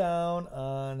slowed down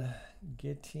on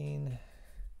getting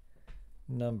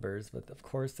numbers, but of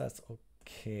course that's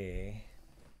okay.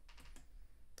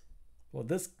 Well,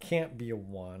 this can't be a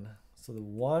 1. So the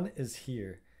 1 is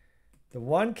here. The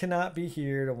 1 cannot be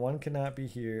here, the 1 cannot be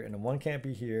here, and the 1 can't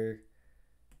be here.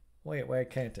 Wait, why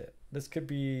can't it? This could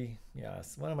be,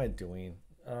 yes, what am I doing?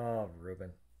 Oh,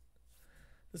 Ruben.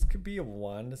 This could be a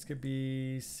 1. This could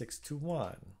be 6, 2,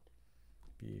 1.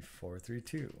 Be 4, 3,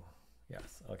 2.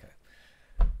 Yes, okay.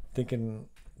 Thinking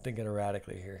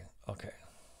erratically here. Okay.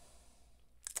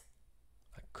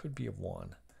 That could be a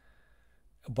 1.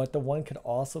 But the 1 could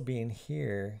also be in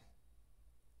here.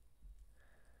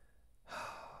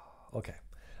 Okay,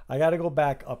 I got to go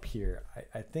back up here.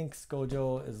 I think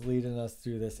Scojo is leading us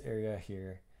through this area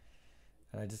here.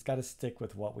 And I just got to stick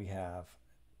with what we have.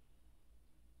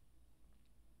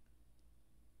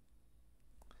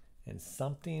 and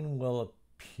something will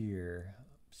appear. I'm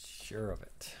sure of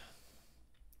it.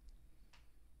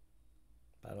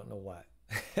 I don't know what.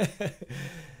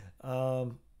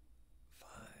 5,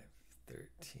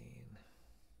 13,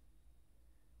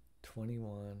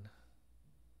 21,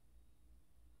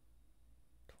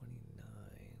 29,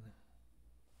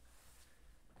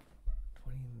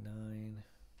 29.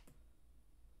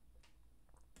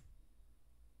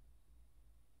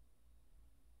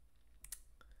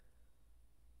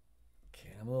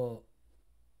 Okay, I'm a little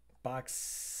box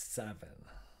 7.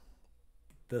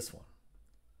 This one.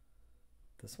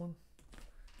 This one?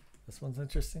 This one's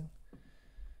interesting.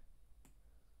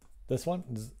 This one?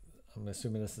 I'm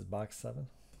assuming this is box 7.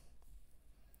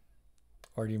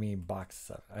 Or do you mean box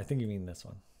 7? I think you mean this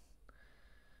one.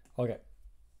 Okay.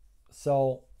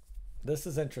 So this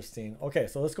is interesting. Okay,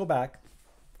 so let's go back.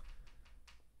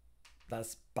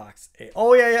 That's box 8.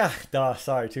 Oh, yeah, yeah. Duh,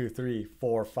 sorry. 2, 3,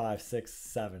 4, 5, 6,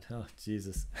 7. Oh,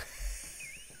 Jesus.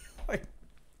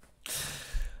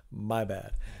 My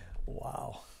bad.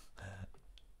 Wow.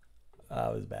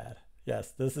 That was bad.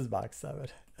 Yes, this is box 7.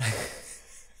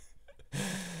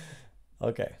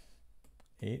 Okay.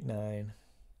 8, 9.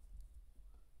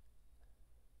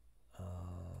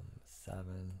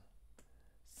 7.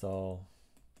 So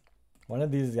one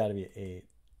of these has got to be 8.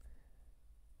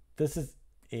 This is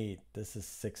 8. This is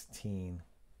 16.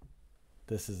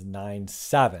 This is 9,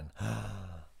 7.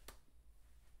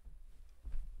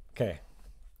 Okay.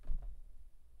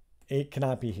 8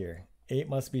 cannot be here. 8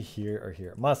 must be here or here.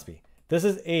 It must be. This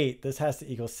is 8. This has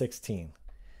to equal 16.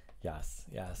 Yes,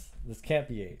 yes. This can't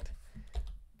be 8.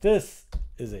 This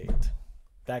is 8.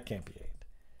 That can't be 8.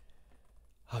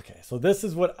 Okay, so this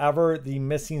is whatever the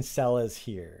missing cell is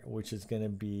here, which is going to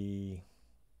be,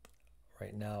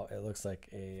 right now, it looks like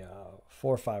a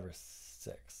 4, 5, or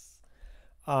 6.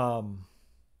 Oh,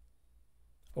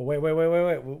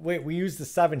 wait. We used the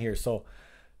 7 here. So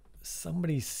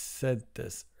somebody said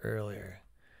this earlier.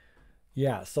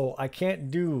 Yeah, so I can't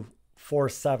do 4,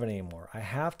 7 anymore. I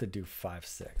have to do 5,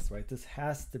 6, right? This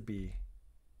has to be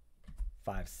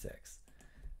 5, 6,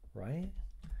 right?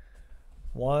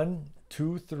 1,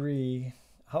 2, 3.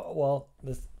 How, well,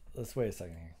 let's wait a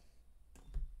second here.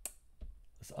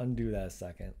 Let's undo that a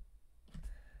second.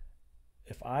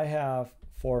 If I have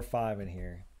 4, 5 in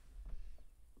here,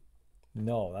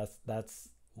 no, that's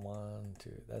 1,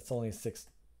 2. That's only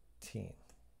 16.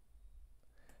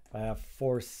 If I have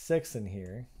 4, 6 in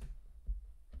here,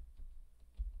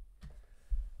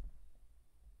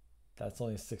 that's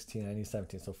only 16. I need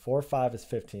 17. So 4, 5 is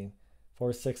 15.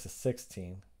 4, 6 is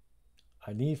 16.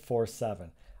 I need 4,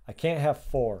 7. I can't have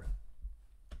 4.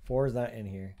 4 is not in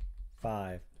here.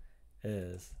 5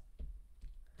 is.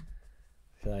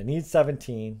 So I need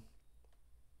 17.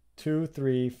 2,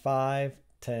 3, 5,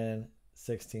 10,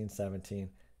 16, 17.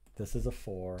 This is a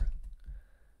 4.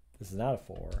 This is not a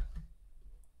 4.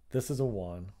 This is a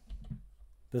 1.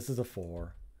 This is a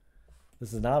 4.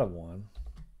 This is not a 1.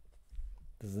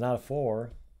 This is not a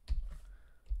 4.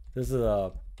 This is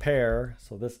a pair,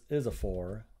 so this is a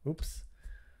 4. Oops.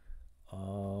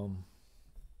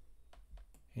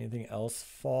 Anything else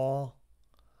fall?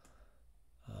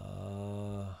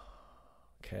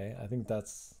 Okay, I think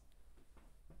that's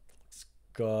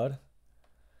good.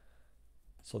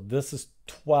 So this is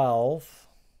 12.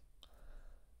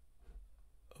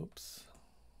 Oops.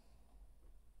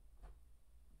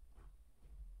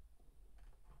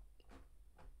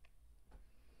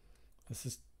 This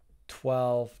is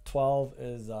 12. 12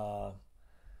 is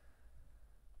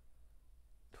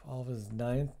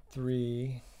 9,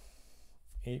 3,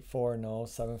 8, 4, no,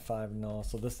 7, 5, no.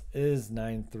 So this is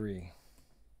 9, 3,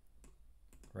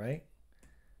 right?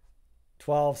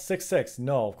 12, 6, 6,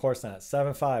 no, of course not.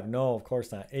 7, 5, no, of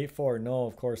course not. 8, 4, no,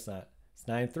 of course not. It's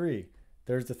 9, 3.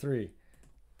 There's the 3.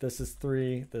 This is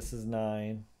 3. This is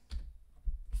 9.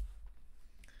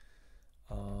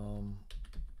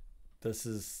 This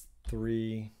is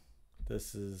 3.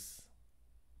 This is,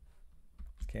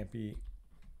 can't be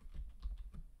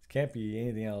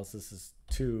anything else. This is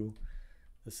 2.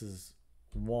 This is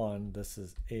 1. This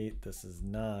is 8. This is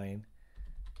 9.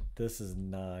 This is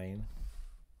 9.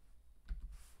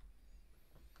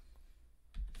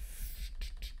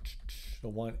 The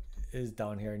 1 is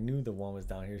down here. I knew the 1 was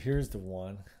down here. Here's the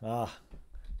 1. Ah,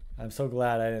 I'm so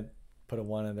glad I didn't put a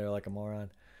 1 in there like a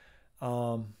moron.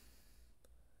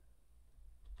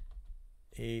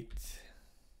 8.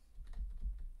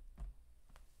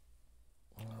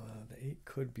 The 8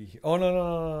 could be here. Oh,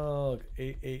 no.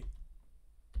 8, 8,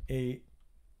 8.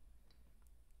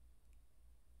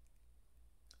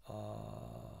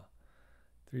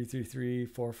 3, 3, 3,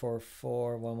 4, 4,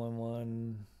 4, 1, 1,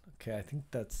 1. Okay, I think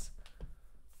that's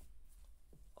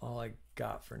all I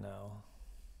got for now.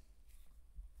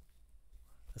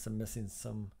 Guess I'm missing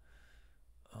some.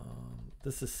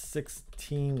 This is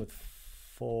 16 with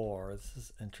 4. This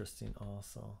is interesting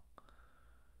also.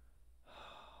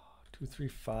 2, 3,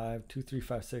 5, 2, 3,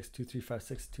 5, 6, 2, 3, 5,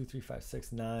 6, 2, 3, 5,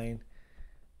 6, 9,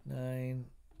 9,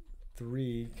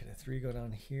 3. Can a 3 go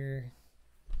down here?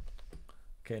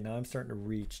 Okay, now I'm starting to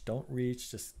reach. Don't reach.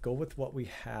 Just go with what we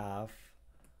have.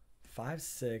 5,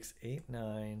 6, 8,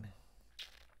 9.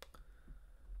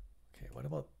 Okay, what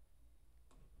about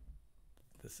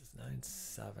this? Is 9,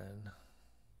 7.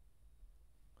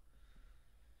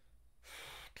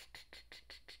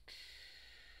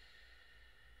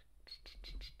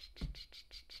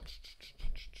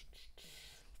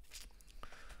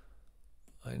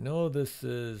 I know this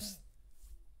is...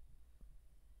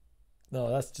 No,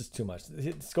 that's just too much.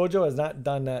 Scojo has not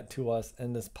done that to us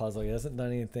in this puzzle. He hasn't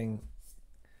done anything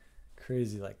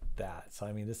crazy like that. So,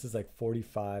 I mean, this is like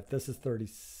 45. This is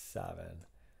 37.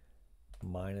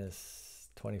 Minus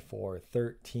 24.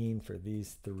 13 for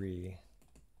these 3.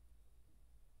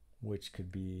 Which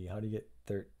could be... How do you get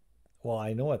 13? Well,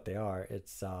 I know what they are.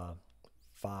 It's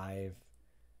 5,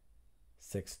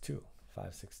 6, 2.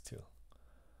 5, 6, 2.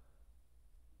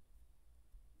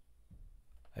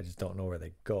 I just don't know where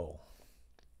they go.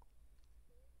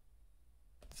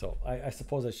 So I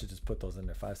suppose I should just put those in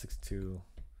there. 5, 6, 2,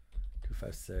 2,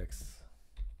 5, 6,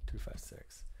 2, 5,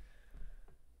 6.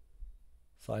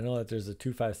 So I know that there's a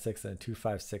 2, 5, 6 and a 2,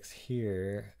 5, 6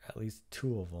 here. At least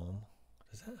 2 of them.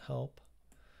 Does that help?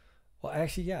 Well,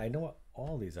 actually, yeah, I know what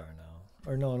all these are now.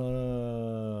 Or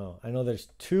no. I know there's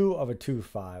 2 of a 2,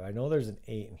 5. I know there's an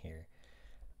 8 in here.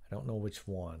 I don't know which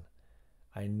one.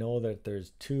 I know that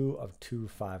there's 2 of 2,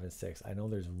 5, and 6. I know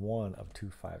there's 1 of 2,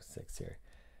 5, 6 here.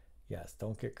 Yes,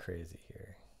 don't get crazy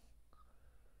here.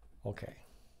 Okay.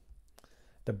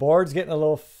 The board's getting a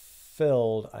little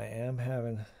filled. I am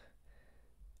having...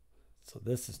 So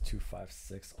this is 2, 5,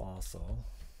 6 also.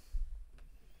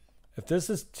 If this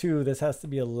is 2, this has to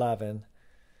be 11.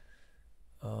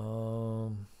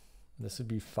 This would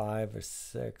be 5 or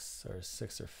 6 or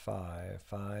 6 or 5.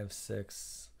 5,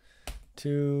 6,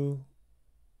 2...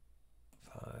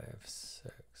 5,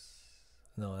 6.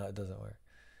 No, that doesn't work.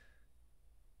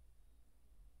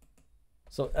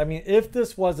 So, I mean, if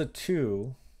this was a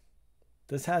 2,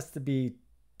 this has to be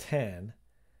 10.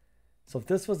 So if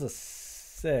this was a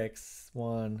 6,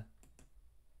 1,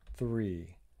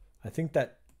 3, I think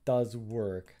that does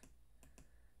work.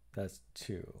 That's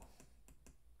 2,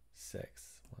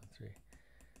 6, 1, 3.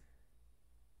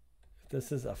 If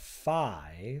this is a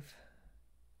 5,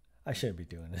 I shouldn't be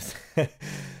doing this.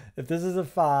 If this is a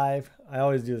 5, I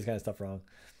always do this kind of stuff wrong.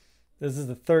 This is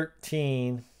a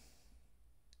 13.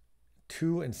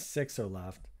 2 and 6 are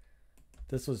left.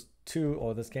 This was 2.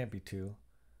 Oh, this can't be 2.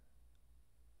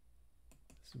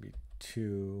 This would be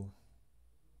 2.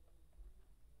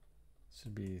 This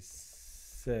would be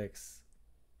 6,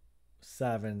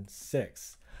 7,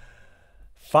 6.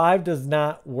 5 does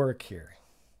not work here.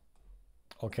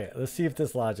 Okay, let's see if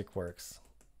this logic works.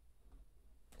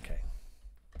 Okay.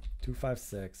 2, 5,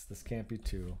 6. This can't be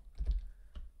 2.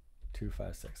 2,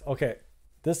 5, 6. Okay,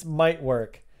 this might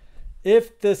work.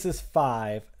 If this is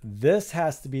 5, this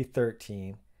has to be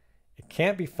 13. It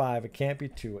can't be 5. It can't be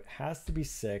 2. It has to be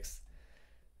 6.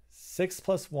 6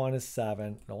 plus 1 is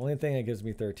 7. The only thing that gives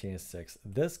me 13 is 6.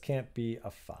 This can't be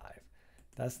a 5.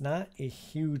 That's not a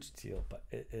huge deal, but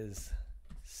it is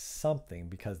something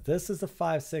because this is a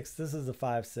 5, 6. This is a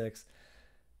 5, 6.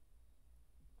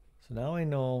 So now I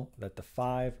know that the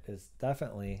 5 is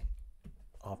definitely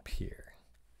up here.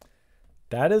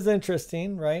 That is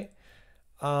interesting, right?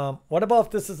 What about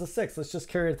if this is a 6? Let's just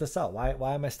carry this out.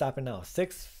 Why am I stopping now?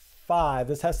 6, 5.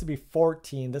 This has to be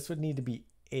 14. This would need to be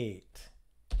 8.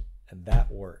 And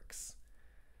that works.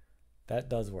 That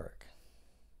does work.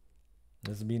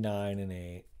 This would be 9 and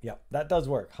 8. Yep, that does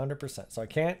work. 100%. So I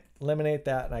can't eliminate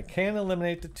that. And I can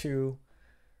eliminate the 2.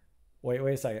 Wait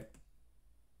a second.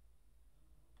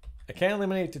 I can't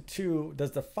eliminate the 2.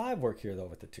 Does the 5 work here, though,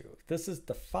 with the 2? If this is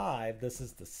the 5. This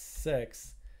is the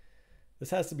 6. This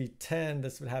has to be 10.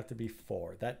 This would have to be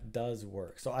 4. That does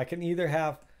work. So I can either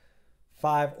have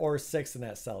 5 or 6 in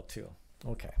that cell, too.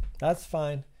 Okay, that's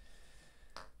fine.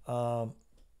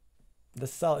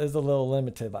 This cell is a little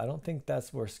limited, but I don't think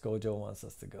that's where Scojo wants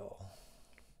us to go.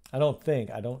 I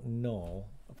don't know,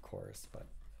 of course, but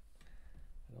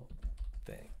I don't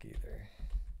think either.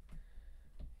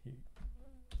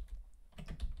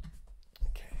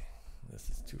 Okay, this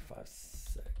is 2, 5,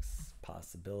 6.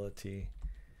 Possibility.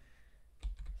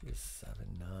 This is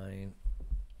 7, 9.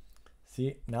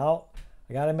 See, now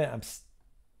I gotta admit I'm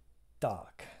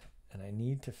stuck. And I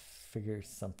need to figure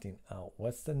something out.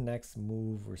 What's the next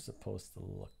move we're supposed to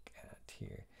look at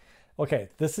here? Okay,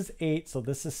 this is 8, so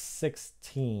this is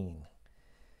 16.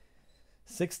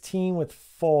 16 with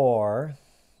 4.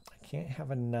 I can't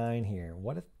have a 9 here.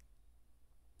 What if...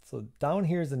 So down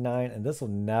here is a 9, and this will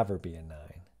never be a 9.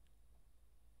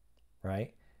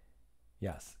 Right?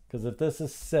 Yes, because if this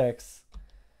is 6,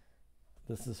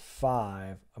 this is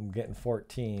 5, I'm getting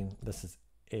 14. This is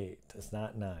 8. It's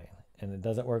not 9. And it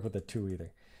doesn't work with the 2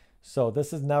 either. So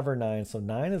this is never 9. So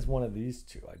 9 is one of these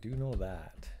two. I do know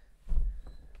that.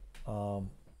 9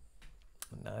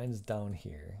 is down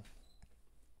here.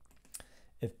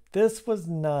 If this was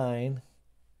 9,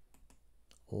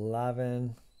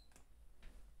 11,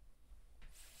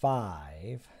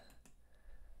 5.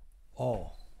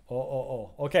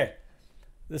 Okay.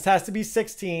 This has to be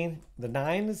 16. The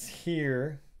 9 is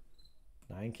here.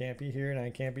 9 can't be here.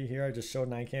 9 can't be here. I just showed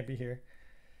 9 can't be here.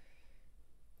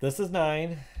 This is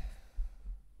 9.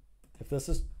 If this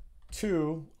is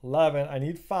 2, 11, I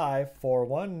need 5. 4,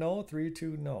 1, no. 3,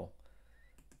 2, no.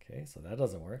 Okay, so that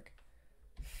doesn't work.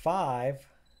 5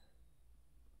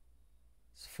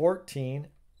 is 14.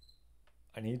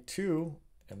 I need 2.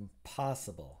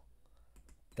 Impossible.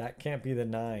 That can't be the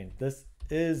 9. This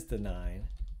is the 9.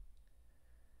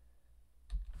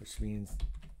 Which means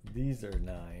these are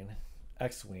 9.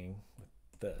 X-wing with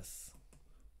this.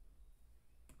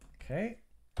 Okay.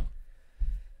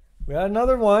 We got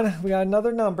another one. We got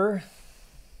another number.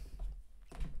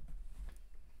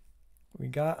 We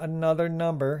got another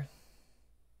number.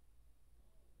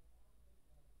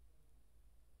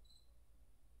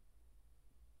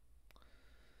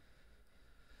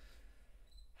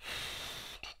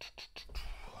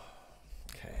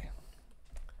 Okay.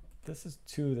 This is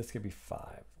 2. This could be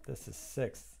 5. This is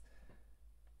 6.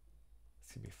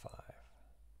 This could be 5.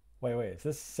 Wait. If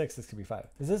this is 6, this could be 5.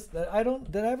 Is this...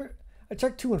 I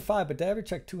checked 2 and 5, but did I ever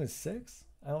check 2 and 6?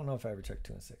 I don't know if I ever checked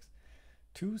 2 and 6.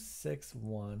 2, 6,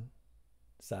 1,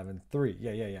 7, 3.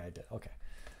 Yeah, I did. Okay.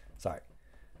 Sorry.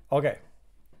 Okay.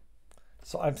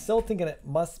 So I'm still thinking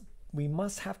we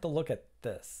must have to look at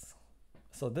this.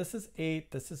 So this is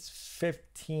 8. This is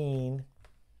 15.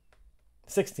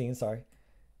 16, sorry.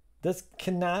 This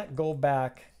cannot go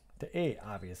back to 8,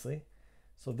 obviously.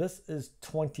 So this is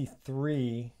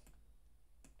 23,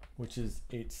 which is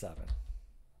 8, 7.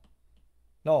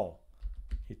 No,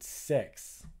 it's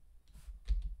 6.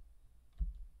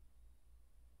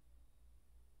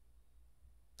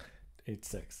 Eight,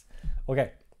 6.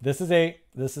 Okay, this is 8.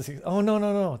 This is 6. Oh,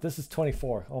 no. This is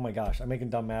 24. Oh my gosh, I'm making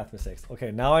dumb math mistakes.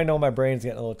 Okay, now I know my brain's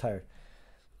getting a little tired.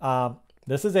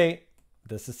 This is 8.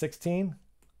 This is 16.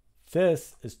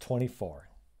 This is 24,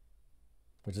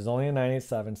 which is only a 9, 8,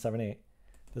 7, 7, 8.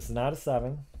 This is not a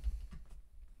 7.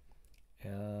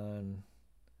 And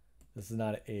this is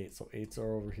not an 8, so 8s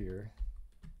are over here.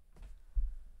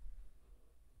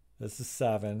 This is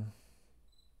 7.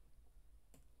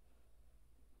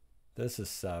 This is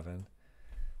 7.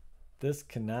 This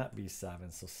cannot be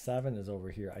 7, so 7 is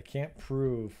over here. I can't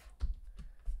prove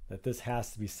that this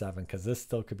has to be 7 because this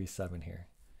still could be 7 here.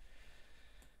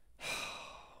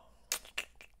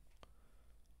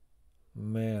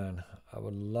 Man, I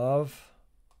would love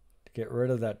to get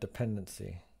rid of that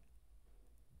dependency.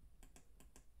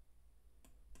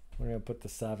 We're going to put the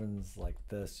 7s like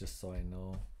this just so I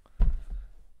know.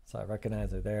 So I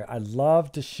recognize it there. I'd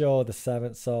love to show the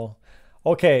 7. So,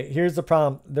 okay, here's the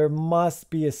problem. There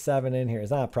must be a 7 in here. It's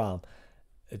not a problem.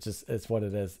 It's what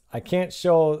it is. I can't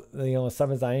show,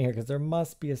 7's not in here because there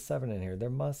must be a 7 in here. There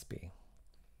must be.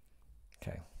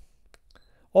 Okay.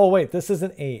 Oh, wait, this is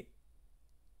an 8.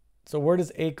 So where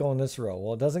does 8 go in this row?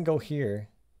 Well, it doesn't go here.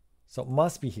 So it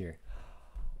must be here.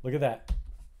 Look at that.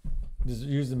 Just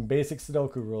using basic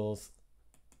Sudoku rules.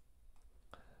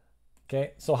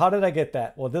 Okay, so how did I get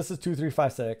that? Well, this is 2, 3,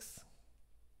 5, 6.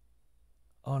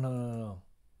 Oh, no.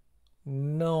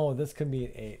 No, this could be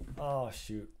an 8. Oh,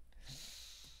 shoot.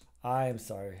 I am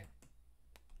sorry.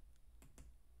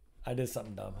 I did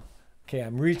something dumb. Okay,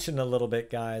 I'm reaching a little bit,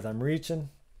 guys. I'm reaching.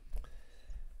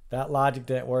 That logic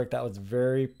didn't work. That was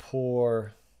very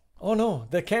poor. Oh, no,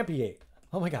 that can't be 8.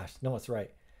 Oh, my gosh. No, it's right.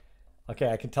 Okay,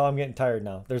 I can tell I'm getting tired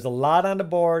now. There's a lot on the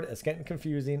board. It's getting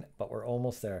confusing, but we're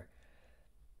almost there.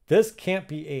 This can't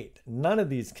be 8. None of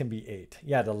these can be 8.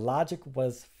 Yeah, the logic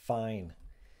was fine.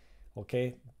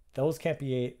 Okay, those can't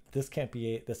be 8. This can't be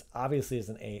 8. This obviously is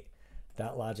an 8.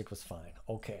 That logic was fine.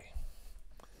 Okay.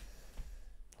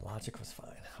 Logic was fine.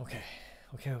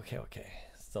 Okay.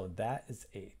 So that is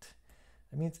 8.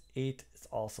 That means 8 is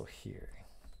also here.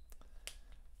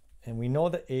 And we know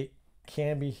that 8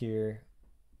 can be here.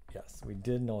 Yes, we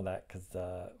did know that because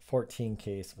the 14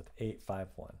 case with 8, 5,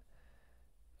 1.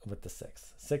 with the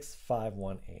 6. 6, 5,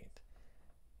 1, 8.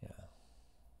 Yeah.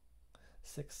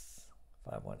 6,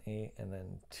 5, 1, 8, and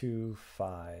then 2,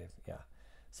 5. Yeah.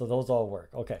 So those all work.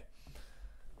 Okay.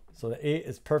 So the 8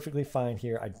 is perfectly fine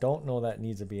here. I don't know that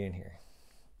needs to be in here.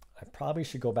 I probably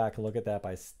should go back and look at that, but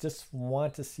I just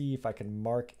want to see if I can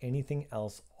mark anything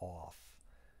else off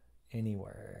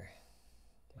anywhere.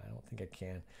 I don't think I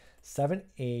can. 7,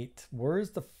 8.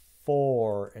 Where's the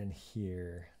 4 in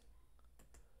here?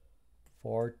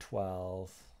 4,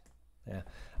 12. Yeah,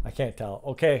 I can't tell.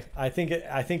 Okay, I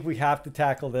think we have to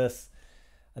tackle this.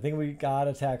 I think we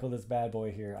gotta tackle this bad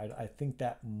boy here. I think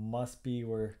that must be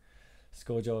where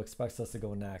Scojo expects us to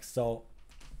go next. So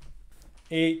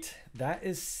 8, that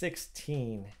is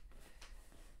 16.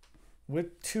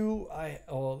 With 2,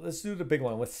 let's do the big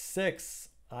one. With 6,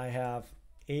 I have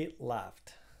 8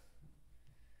 left.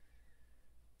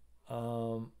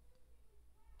 And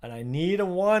I need a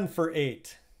 1 for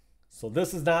 8. So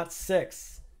this is not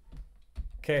 6.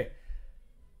 Okay.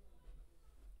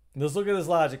 Let's look at this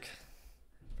logic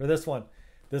for this one.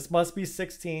 This must be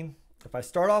 16. If I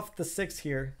start off with the 6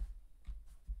 here.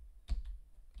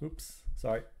 Oops,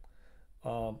 sorry.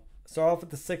 Start off with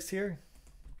the 6 here.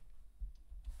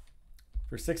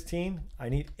 For 16, I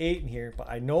need 8 in here, but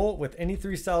I know with any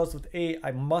 3 cells with 8,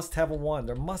 I must have a 1.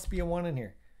 There must be a 1 in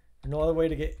here. There's no other way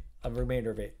to get a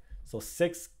remainder of 8. So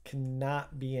 6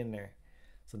 cannot be in there.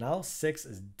 So now 6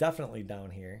 is definitely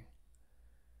down here.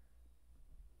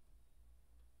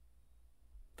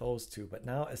 Those two, but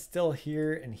now it's still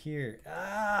here and here.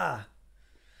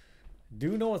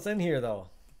 Do know what's in here though.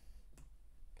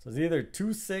 So it's either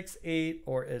 2, 6, 8,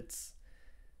 or it's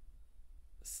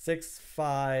 6,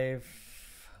 5.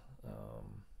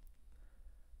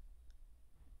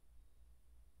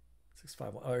 6,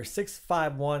 5, 1, or 6,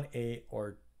 5, 1, 8,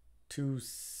 or 2,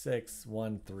 6,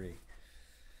 1, 3.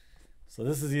 So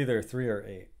this is either 3 or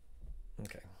 8.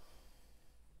 Okay.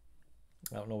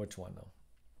 I don't know which one though.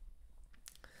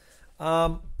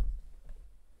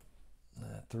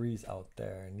 3's out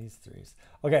there, and these 3's.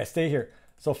 Okay, stay here.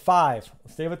 So 5.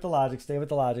 Stay with the logic. Stay with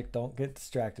the logic. Don't get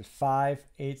distracted. 5,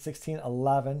 8, 16,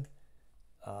 11.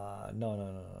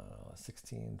 No.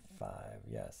 16, 5.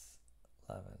 Yes.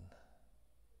 11.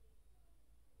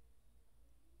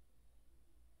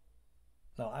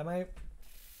 No, I might.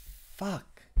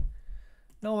 Fuck.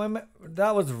 No,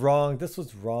 that was wrong. This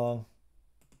was wrong.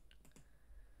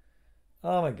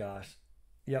 Oh my gosh.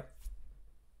 Yep.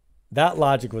 That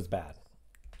logic was bad.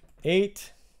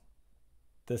 8.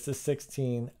 This is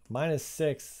 16. Minus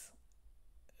 6.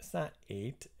 It's not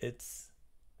 8. It's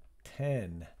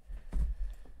 10.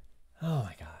 Oh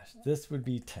my gosh. This would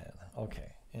be 10.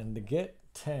 Okay. And to get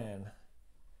 10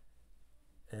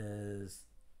 is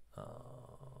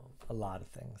a lot of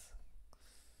things.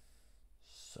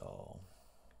 So,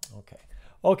 okay.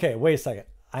 Okay, wait a second.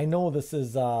 I know this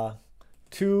is 2,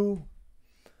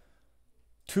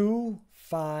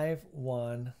 5,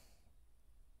 1,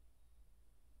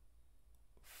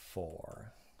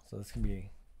 4. So this can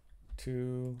be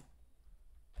 2,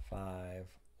 5,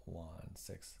 1,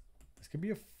 6. This could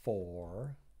be a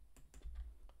 4.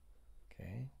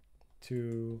 Okay.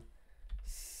 2,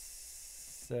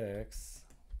 6.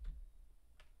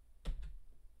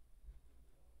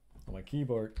 Oh, my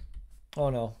keyboard. Oh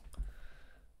no.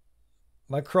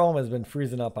 My Chrome has been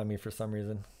freezing up on me for some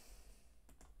reason.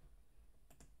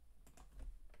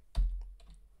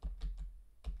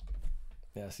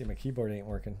 Yeah, see, my keyboard ain't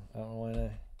working. I don't know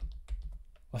why.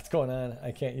 What's going on?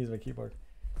 I can't use my keyboard.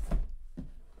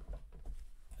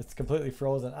 It's completely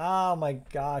frozen. Oh my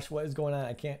gosh, what is going on?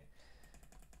 I can't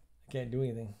do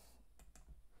anything.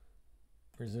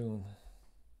 Resume.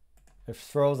 It's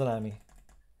frozen on me.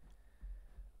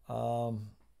 Oh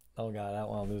god, I don't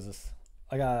want to lose this.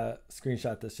 I gotta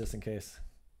screenshot this just in case,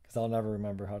 because I'll never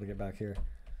remember how to get back here.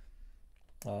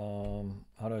 How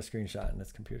do I screenshot in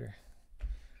this computer?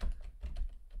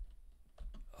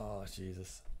 Oh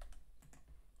Jesus.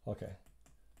 Okay.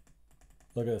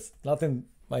 Look at this. Nothing.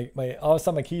 My all of a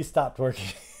sudden my keys stopped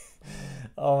working.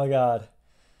 Oh my god.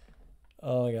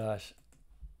 Oh my gosh.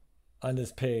 On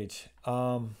this page.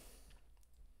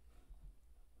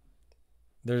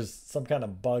 There's some kind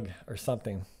of bug or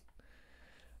something.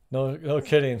 No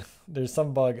kidding. There's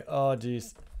some bug. Oh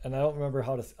geez. And I don't remember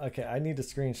how to. Okay, I need to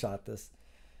screenshot this.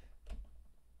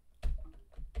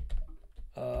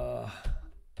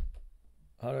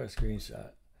 How do I screenshot?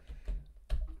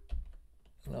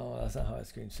 No, that's not how I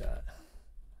screenshot.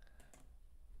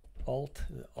 Alt.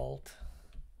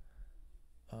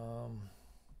 I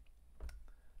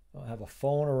don't have a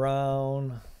phone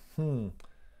around.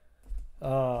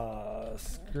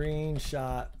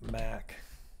 Screenshot Mac.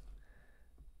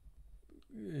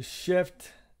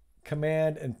 Shift,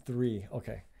 Command, and 3.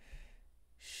 Okay.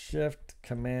 Shift,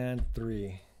 Command,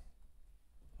 3.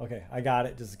 Okay, I got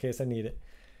it just in case I need it.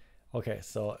 Okay,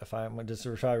 so if I'm gonna just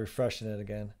try refreshing it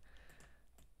again.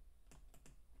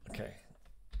 Okay.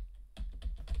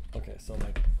 Okay, so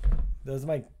does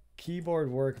my keyboard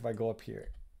work if I go up here?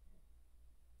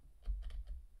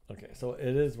 Okay, so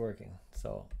it is working.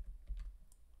 So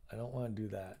I don't want to do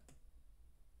that.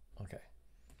 Okay.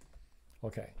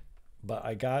 Okay. But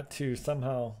I got to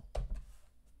somehow.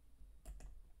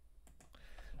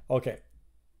 Okay.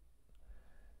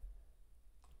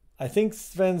 I think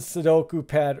Sven's Sudoku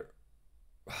pad.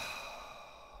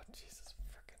 Oh, Jesus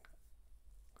freaking.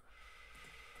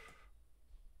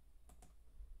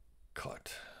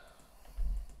 Cut.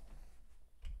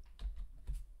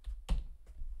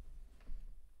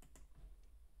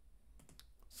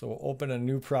 So we'll open a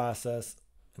new process.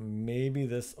 Maybe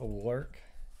this will work.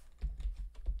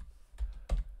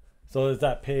 So there's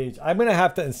that page. I'm going to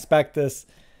have to inspect this.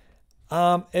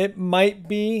 It might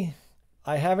be.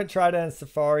 I haven't tried it in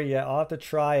Safari yet. I'll have to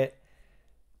try it.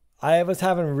 I was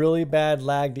having really bad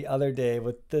lag the other day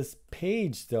with this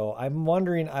page though. I'm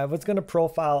wondering, I was going to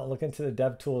profile and look into the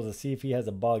dev tools to see if he has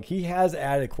a bug. He has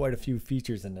added quite a few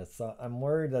features in this. So I'm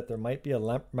worried that there might be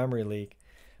a memory leak,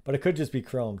 but it could just be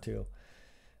Chrome too.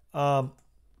 But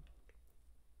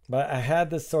I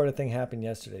had this sort of thing happen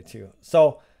yesterday too.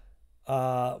 So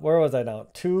where was I now?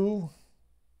 2.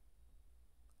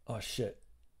 Oh shit.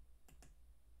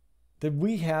 Did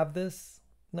we have this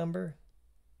number?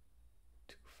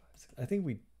 2, 5, 6. I think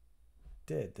we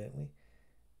did, didn't we?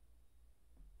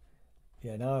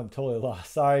 Yeah, now I'm totally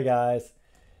lost. Sorry guys.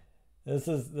 This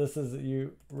is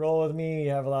you roll with me, you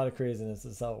have a lot of craziness.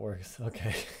 This is how it works.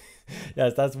 Okay.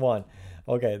 Yes, that's 1.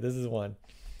 Okay, this is 1.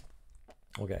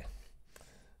 Okay.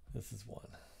 This is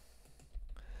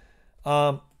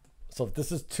 1. So if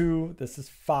this is 2, this is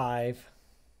 5.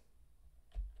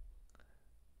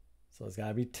 So it's got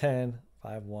to be 10,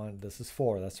 5, 1. This is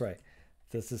 4. That's right.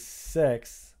 This is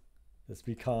 6. This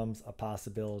becomes a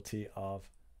possibility of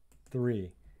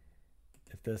 3.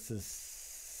 If this is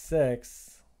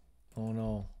 6, oh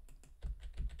no.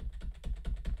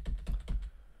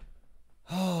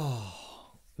 Oh.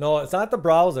 No, it's not the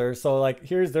browser. So like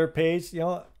here's their page. You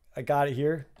know, I got it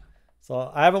here.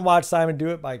 So I haven't watched Simon do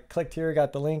it, but I clicked here,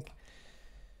 got the link.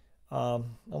 I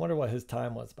wonder what his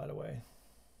time was, by the way.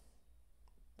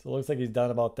 So it looks like he's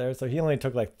done about there. So he only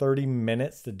took like 30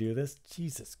 minutes to do this.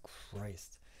 Jesus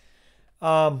Christ.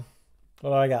 What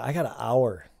do I got? I got an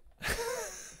hour.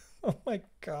 Oh my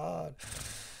God.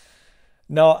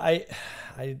 No, I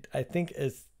think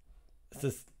it's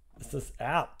this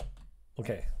app.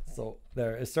 Okay. So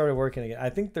there, it started working again. I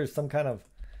think there's some kind of,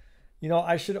 you know,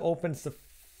 I should open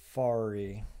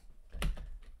Safari.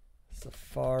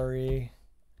 Safari.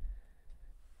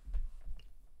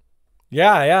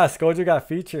 Yeah, Scojo got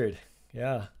featured.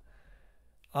 Yeah.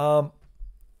 I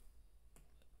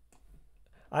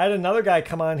had another guy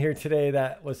come on here today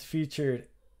that was featured,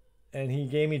 and he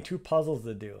gave me 2 puzzles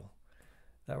to do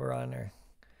that were on there.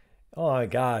 Oh my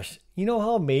gosh. You know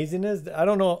how amazing it is? I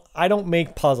don't know. I don't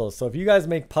make puzzles. So if you guys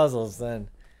make puzzles, then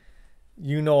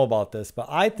you know about this. But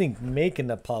I think making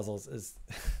the puzzles is,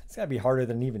 it's got to be harder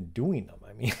than even doing them.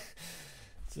 I mean,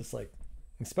 it's just like,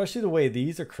 especially the way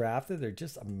these are crafted, they're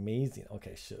just amazing.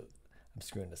 Okay, shoot. I'm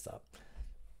screwing this up.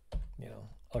 You know.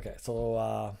 Okay,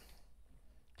 so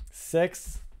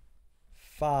 6,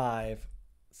 5,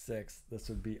 6. This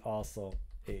would be also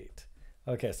 8.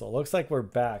 Okay, so it looks like we're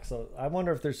back. So I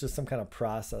wonder if there's just some kind of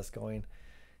process going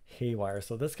haywire.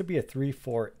 So this could be a 3,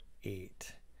 4,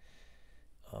 8.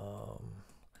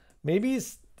 Maybe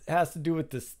it has to do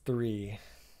with this 3.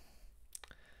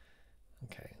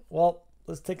 Okay, well,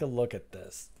 let's take a look at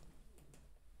this.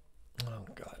 Oh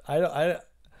God, I'm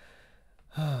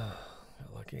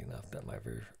lucky enough that my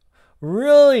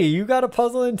really, you got a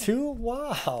puzzle in too?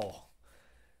 Wow.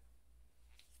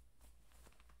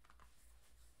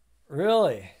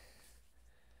 Really?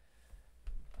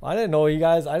 I didn't know you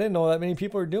guys. I didn't know that many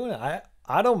people are doing it.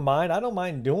 I don't mind. I don't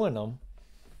mind doing them.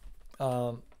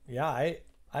 Yeah,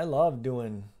 I love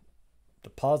doing the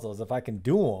puzzles if I can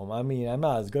do them. I mean, I'm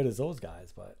not as good as those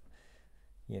guys, but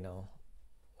you know,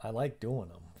 I like doing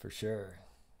them for sure.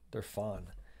 They're fun.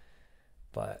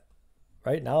 But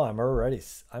right now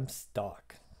I'm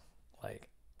stuck. Like,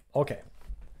 okay.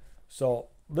 So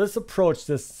let's approach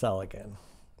this cell again.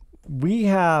 We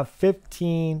have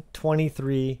 15,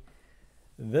 23.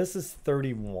 This is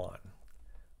 31.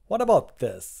 What about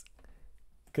this?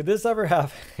 Could this ever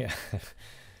happen? Yeah.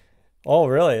 Oh,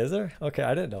 really? Is there? Okay,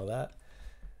 I didn't know that.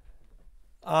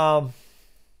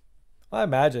 I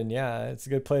imagine, yeah, it's a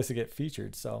good place to get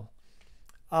featured. So,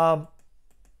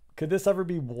 could this ever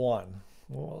be 1?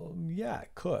 Well, yeah,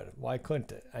 it could. Why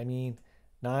couldn't it? I mean,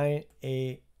 9,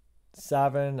 8,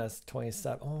 7, that's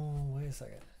 27. Oh, wait a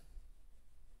second.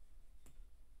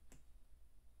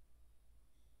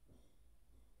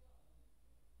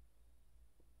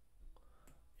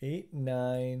 Eight,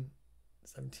 9,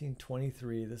 17,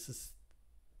 23. This is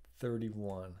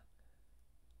 31.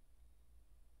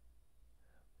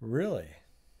 Really?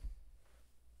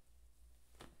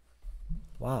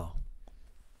 Wow.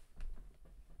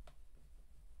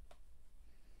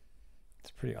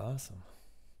 It's pretty awesome.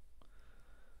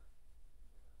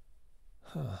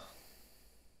 Huh.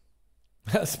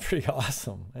 That's pretty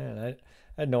awesome, man.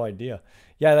 I had no idea.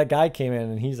 Yeah, that guy came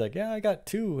in and he's like, yeah, I got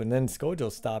 2. And then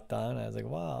Scojo stopped on. I was like,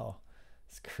 wow,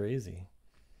 it's crazy.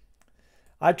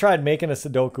 I tried making a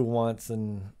Sudoku once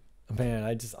and man,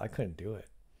 I couldn't do it.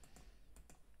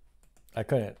 I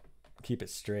couldn't keep it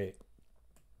straight.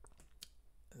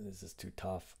 This is too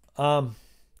tough.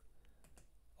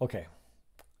 Okay.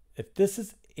 If this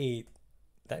is 8,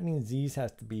 that means these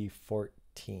has to be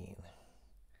 14.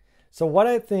 So what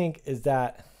I think is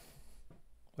that,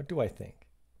 what do I think?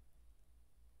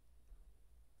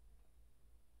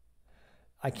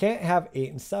 I can't have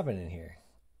 8 and 7 in here.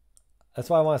 That's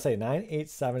why I want to say 9, 8,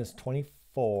 7 is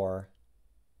 24.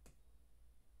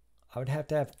 I would have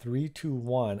to have 3, 2,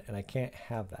 1, and I can't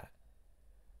have that.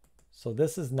 So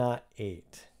this is not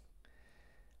 8.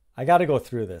 I got to go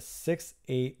through this. 6,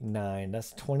 8, 9,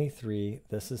 that's 23.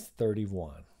 This is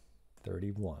 31.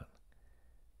 31.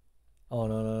 Oh,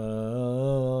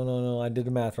 no. I did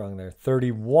the math wrong there.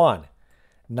 31.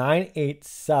 9, 8,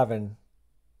 7,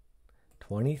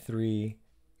 23,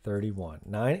 31.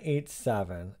 9, 8,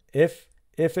 7. If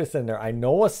it's in there, I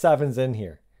know a 7's in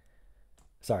here.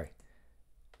 Sorry.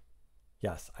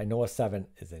 Yes, I know a 7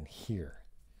 is in here.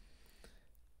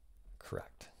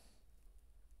 Correct.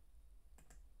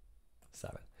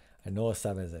 7. I know a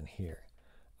 7 is in here.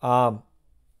 I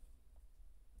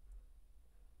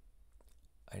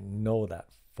know that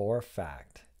for a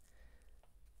fact.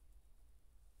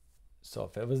 So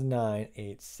if it was 9,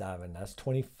 8, 7, that's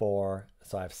 24.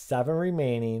 So I have 7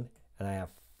 remaining, and I have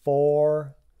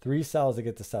 3 cells to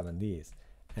get to 7, these.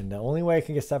 And the only way I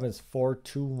can get 7 is 4,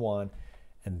 2, 1,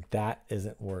 and that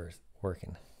isn't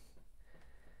working.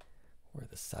 Where's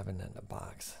the 7 in the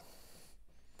box?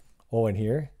 Oh, in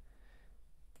here?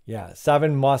 Yeah,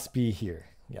 7 must be here.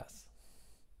 Yes.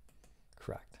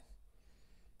 Correct.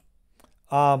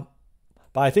 But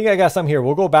I think I got some here.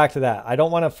 We'll go back to that. I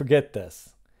don't want to forget this.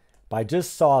 But I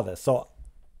just saw this. So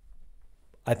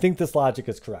I think this logic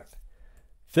is correct.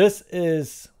 This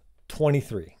is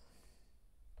 23.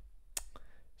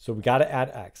 So we got to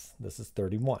add X. This is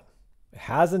 31. It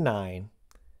has a 9.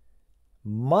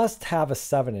 Must have a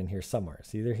 7 in here somewhere.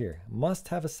 It's either here. Must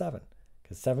have a 7.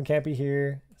 Because 7 can't be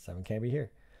here. 7 can't be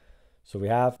here. So we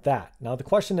have that. Now the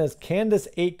question is, can this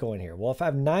 8 go in here? Well, if I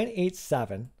have 9, 8,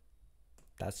 7,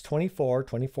 that's 24.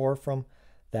 24 from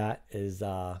that is,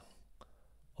 oh,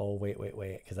 wait.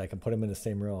 Because I can put them in the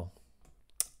same row.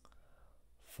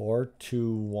 4,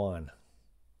 2, 1.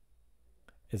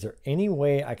 Is there any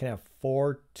way I can have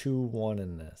 4, 2, 1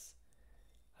 in this?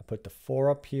 I put the 4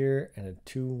 up here and a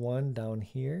 2, 1 down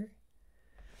here.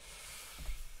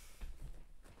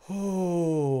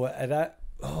 Oh,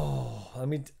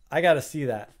 I got to see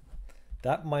that.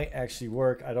 That might actually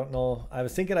work. I don't know. I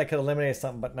was thinking I could eliminate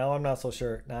something, but now I'm not so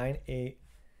sure. 9, 8,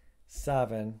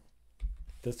 7.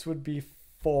 This would be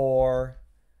 4.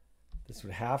 This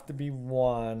would have to be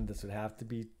 1. This would have to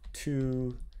be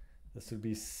 2. This would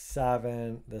be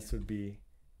 7. This would be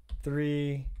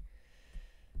 3.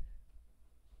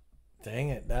 Dang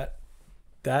it.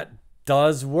 That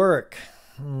does work.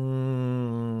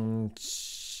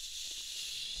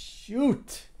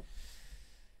 Shoot.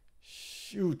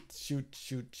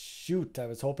 I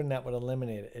was hoping that would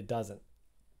eliminate it. It doesn't.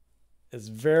 It's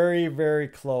very, very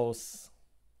close.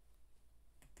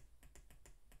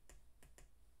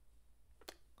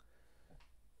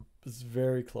 It's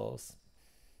very close.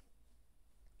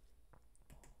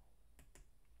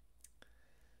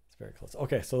 It's very close.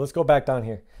 Okay, so let's go back down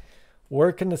here.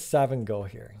 Where can the 7 go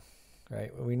here?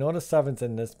 Right? We know the 7's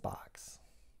in this box.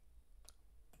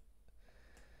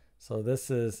 So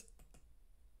this is,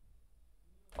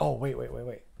 oh, wait.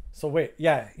 So wait,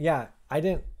 yeah, I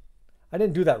didn't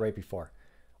do that right before.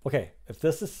 Okay, if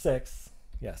this is 6,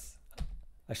 yes,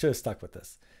 I should have stuck with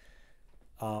this.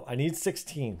 I need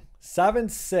 16. 7,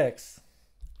 6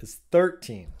 is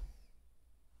 13.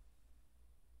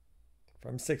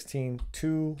 From 16,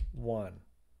 2, 1.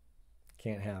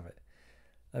 Can't have it.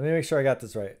 Let me make sure I got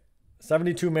this right.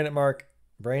 72-minute mark.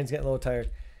 Brain's getting a little tired.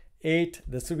 8,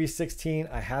 this would be 16.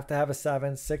 I have to have a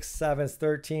 7. 6, 7 is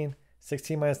 13.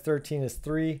 16 minus 13 is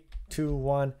 3, 2,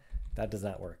 1. That does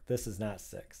not work. This is not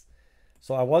 6.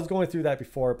 So I was going through that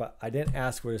before, but I didn't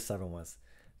ask where the 7 was.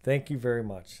 Thank you very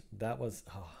much. That was,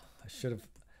 oh, I should have.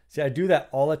 See, I do that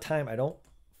all the time. I don't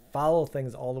follow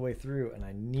things all the way through, and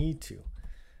I need to.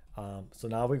 So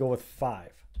now we go with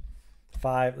 5.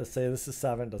 5, let's say this is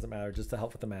 7. Doesn't matter, just to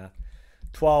help with the math.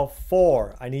 12,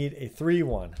 4. I need a 3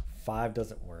 1. 5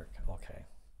 doesn't work. Okay.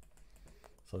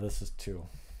 So this is 2.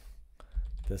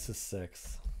 This is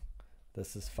 6.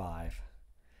 This is 5.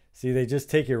 See, they just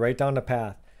take you right down the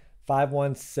path. 5,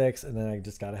 1, 6, and then I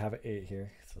just got to have an 8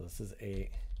 here. So this is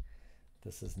 8.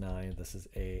 This is 9. This is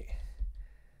 8.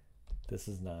 This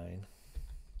is 9.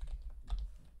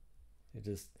 They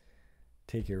just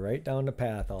take you right down the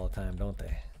path all the time, don't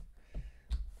they?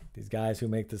 These guys who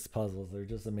make these puzzles, they're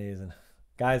just amazing.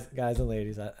 Guys and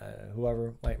ladies,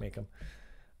 whoever might make them.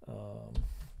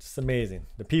 Just amazing.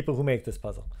 The people who make this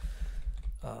puzzle.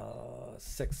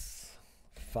 6,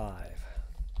 5,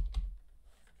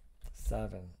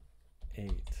 7,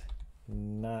 8.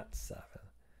 Not 7.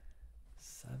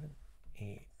 7,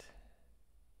 8.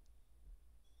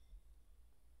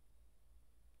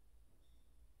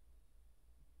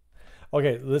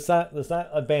 Okay, let's not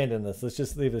abandon this. Let's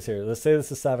just leave this here. Let's say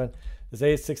this is 7. This is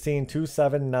 8, 16, 2,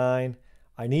 7, 9.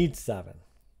 I need 7.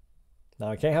 Now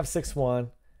I can't have 6,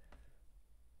 1.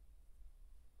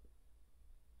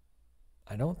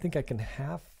 I don't think I can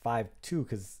have 5, 2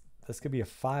 because this could be a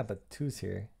 5, but 2's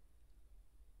here.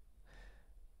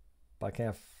 But I can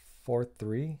have 4,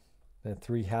 3. Then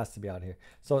 3 has to be out here.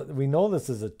 So we know this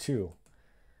is a 2.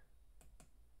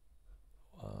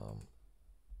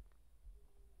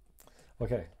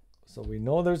 Okay, so we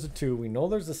know there's a 2. We know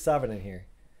there's a 7 in here.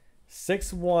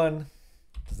 6, 1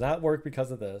 does not work because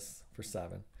of this for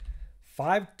 7.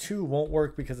 5, 2 won't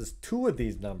work because it's 2 of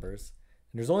these numbers.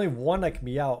 And there's only 1 that can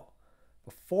be out.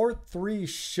 But 4, 3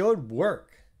 should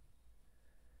work.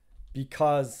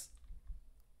 Because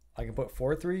I can put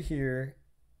 4, 3 here.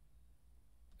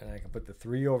 And I can put the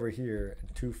 3 over here.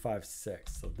 And 2, 5,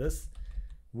 6. So this,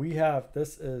 we have,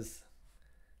 this is...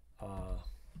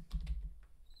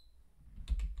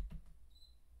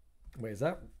 wait, is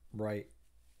that right?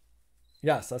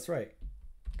 Yes, that's right.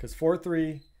 Because 4,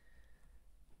 3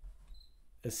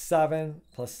 is 7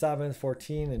 plus 7 is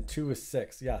 14 and 2 is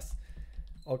 6. Yes.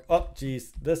 Oh,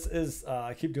 geez. This is,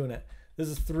 I keep doing it. This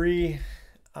is 3.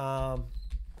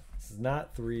 This is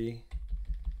not 3.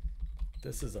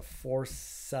 This is a 4,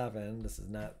 7. This is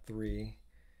not 3.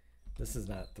 This is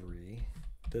not 3.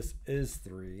 This is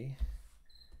 3.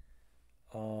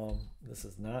 This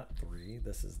is not 3.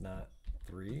 This is not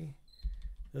 3.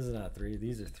 This is not 3.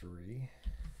 These are 3.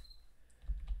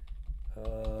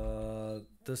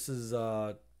 This is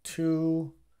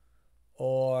 2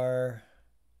 or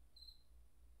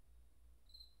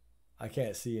I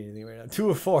can't see anything right now. 2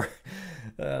 or 4.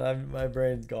 My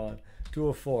brain's gone. 2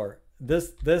 or 4.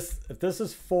 This if this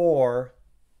is 4,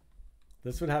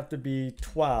 this would have to be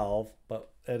 12,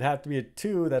 but it'd have to be a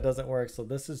 2. That doesn't work. So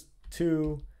this is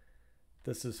 2.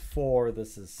 This is 4.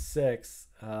 This is 6.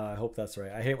 I hope that's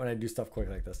right. I hate when I do stuff quick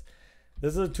like this.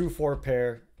 This is a 2, 4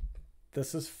 pair.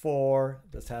 This is 4.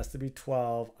 This has to be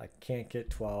 12. I can't get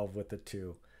 12 with the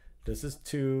 2. This is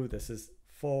 2. This is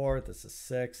 4. This is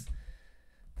 6.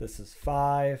 This is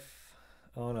 5.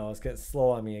 Oh no, it's getting slow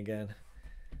on me again.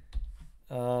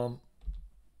 4,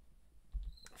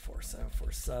 7,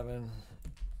 4, 7.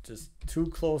 Just too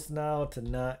close now to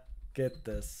not get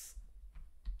this.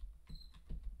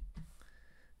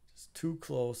 Just too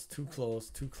close, too close,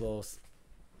 too close.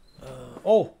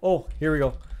 Oh, here we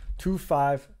go. 2,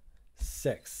 5,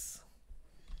 6.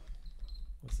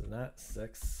 This is not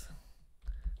 6.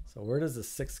 So where does the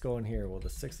 6 go in here? Well, the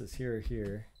 6 is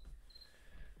here.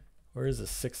 Where is the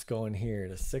 6 going here?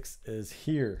 The 6 is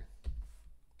here,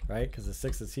 right? Because the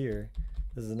 6 is here.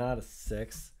 This is not a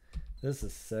 6. This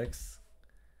is 6.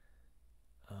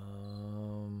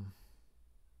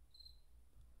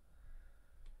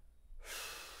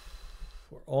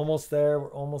 We're almost there.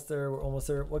 We're almost there. We're almost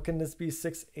there. What can this be?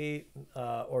 6, 8,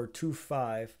 or 2,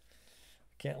 5.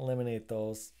 Can't eliminate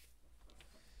those.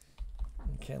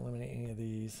 Can't eliminate any of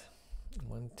these.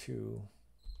 1, 2.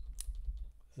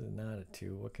 This is not a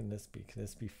 2. What can this be? Can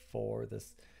this be 4?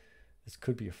 This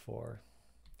could be a 4.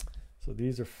 So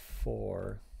these are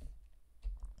 4.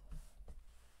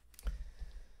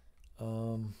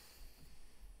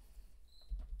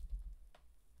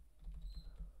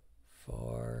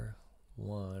 4,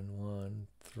 1, 1,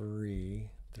 3,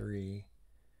 3.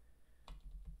 Oh,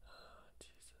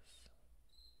 Jesus.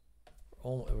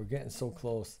 we're getting so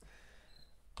close.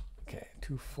 Okay,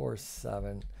 2, 4,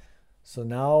 7. So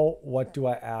now what do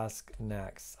I ask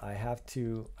next? I have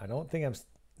to, I don't think I'm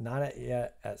not at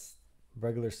yet at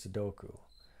regular Sudoku.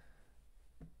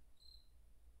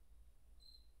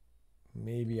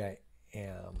 Maybe I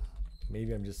am.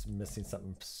 Maybe I'm just missing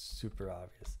something super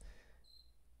obvious.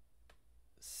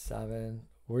 7.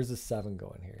 Where's the 7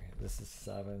 going here? This is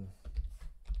 7.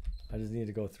 I just need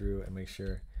to go through and make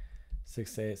sure.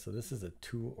 6, 8. So this is a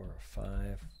 2 or a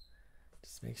 5.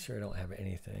 Just make sure I don't have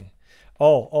anything.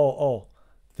 Oh.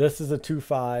 This is a 2,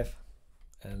 5.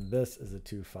 And this is a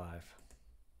 2, 5.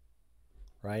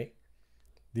 Right?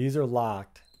 These are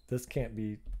locked. This can't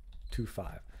be 2,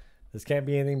 5. This can't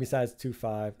be anything besides 2,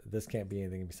 5. This can't be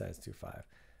anything besides 2, 5.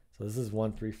 So this is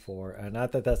 1, 3, 4. And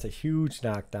not that that's a huge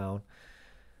knockdown.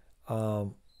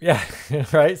 Yeah,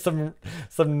 right? Some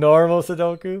normal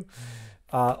Sudoku.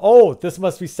 Oh, this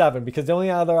must be 7 because the only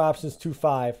other option is 2,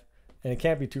 5. And it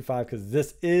can't be 2, 5 because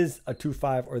this is a 2,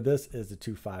 5 or this is a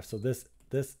 2, 5. So this,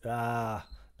 not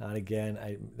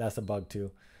again. That's a bug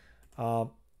too.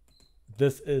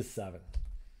 This is 7.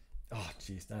 Oh,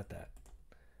 geez, not that.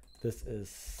 This is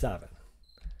 7.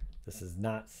 This is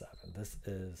not 7. This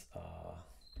is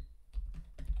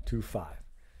 2, 5.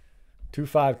 2,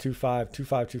 5, 2, 5, 2,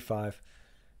 5, 2, 5.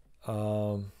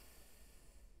 Oh,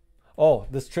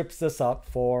 this trips this up.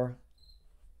 4,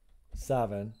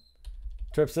 7.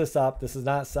 Trips this up. This is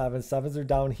not 7. 7s are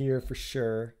down here for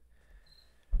sure.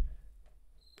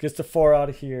 Gets the 4 out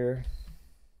of here.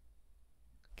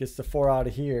 Gets the 4 out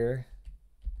of here.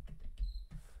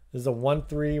 This is a 1,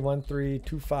 3, 1, 3,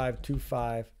 2, 5, 2,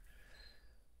 5.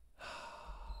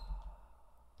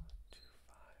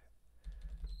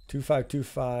 2, 5, 2,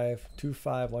 5, 2,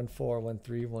 5, 1, 4, 1,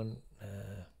 3, 1,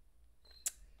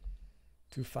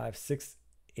 2, 5, 6,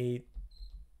 8,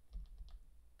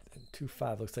 2,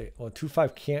 5 looks like, well, 2,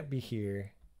 5 can't be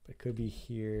here, but it could be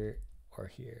here or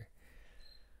here.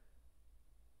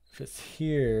 If it's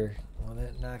here, well, then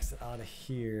it knocks it out of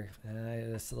here.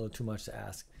 That's a little too much to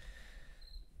ask.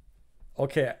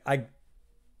 Okay, I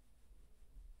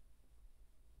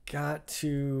got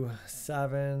to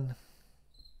 7.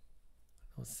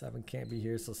 Oh, 7 can't be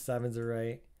here, so 7s are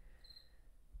right.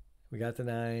 We got the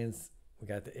 9s. We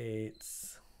got the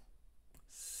 8s.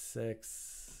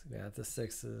 6. We got the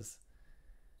 6s.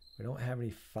 We don't have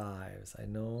any 5s. I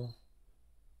know.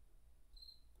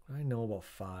 What do I know about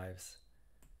 5s?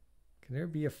 Can there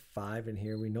be a 5 in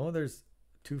here? We know there's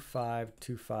 2, 5,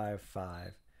 2, 5, 5.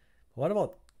 But what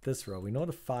about this row? We know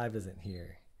the 5 isn't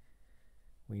here.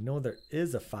 We know there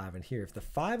is a 5 in here. If the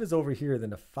 5 is over here, then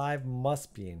the 5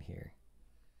 must be in here.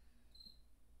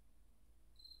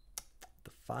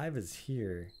 The 5 is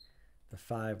here. The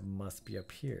 5 must be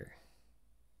up here.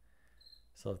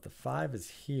 So if the 5 is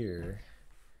here,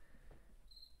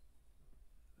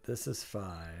 this is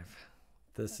 5.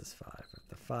 This is 5. If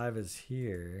the 5 is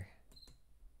here,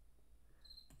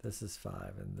 this is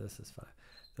 5 and this is 5.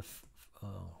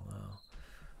 Oh, wow.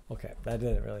 Okay, that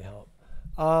didn't really help.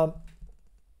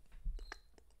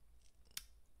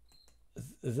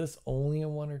 Is this only a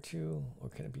 1 or 2? Or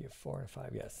can it be a 4 and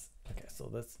 5? Yes. Okay,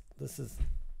 so this is...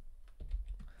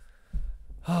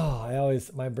 Oh,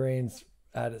 my brain's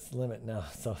at its limit now.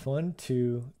 So 1,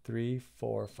 2, 3,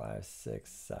 4, 5,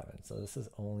 6, 7. So this is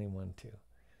only 1, 2.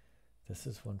 This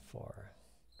is 1, 4.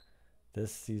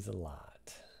 This sees a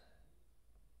lot.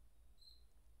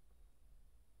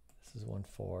 This is 1,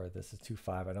 4. This is 2,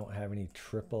 5. I don't have any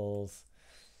triples.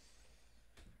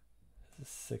 This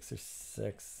is 6 or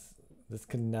 6. This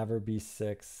can never be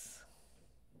 6.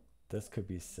 This could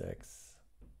be 6.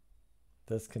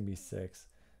 This can be 6.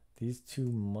 These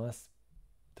two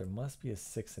there must be a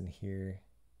 6 in here.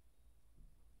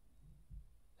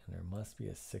 And there must be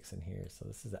a 6 in here. So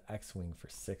this is an X-wing for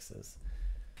 6s.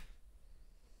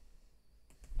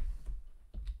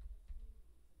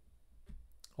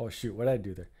 Oh shoot, what did I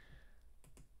do there?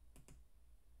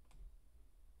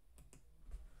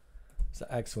 It's an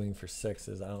X-wing for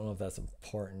 6s. I don't know if that's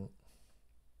important.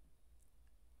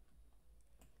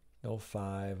 No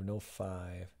 5, no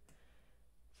 5.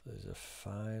 So there's a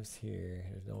 5s here.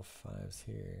 There's no 5s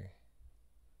here.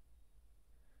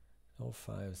 No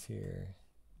 5s here.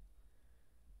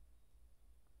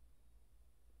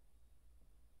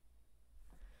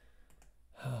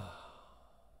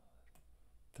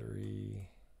 Three.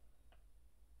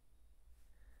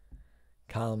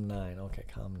 Column 9. Okay,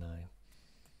 column 9.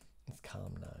 It's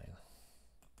column 9.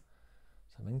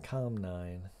 So I'm in column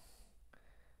 9.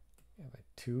 I have a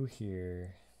 2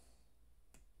 here.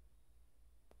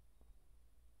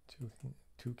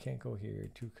 2 can't go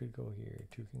here. 2 could go here.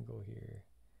 2 can go here.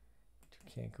 2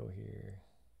 can't go here.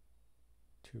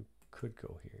 could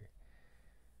go here.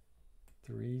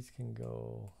 3s can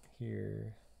go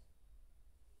here.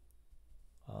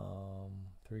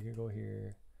 3 can go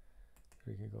here.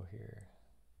 3 can go here.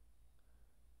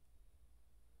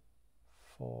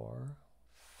 4,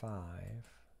 5.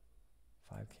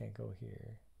 5 can't go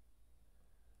here.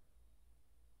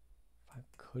 5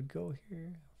 could go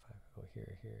here. 5 could go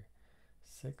here, here.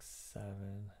 6,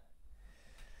 7.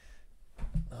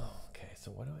 Oh, okay,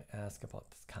 so what do I ask about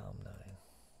this column 9?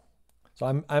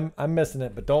 So I'm missing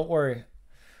it, but don't worry.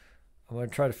 I'm gonna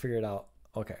try to figure it out.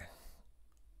 Okay.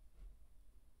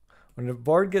 When the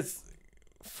board gets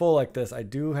full like this, I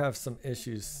do have some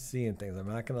issues seeing things. I'm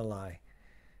not gonna lie.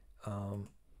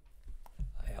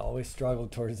 I always struggle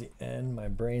towards the end. My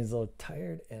brain's a little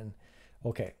tired. And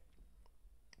okay,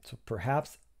 so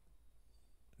perhaps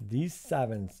these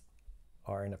 7s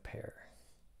are in a pair.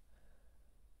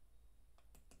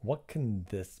 What can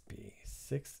this be?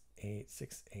 6, 8,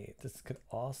 6, 8. This could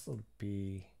also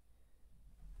be.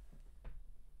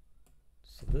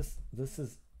 So this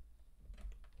is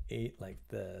 8 like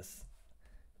this.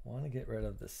 I want to get rid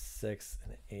of the 6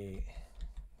 and 8.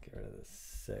 Get rid of the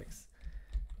 6.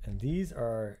 And these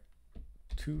are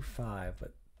 2, 5,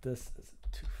 but this is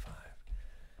 2, 5.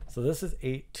 So this is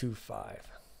 8, 2, 5.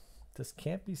 This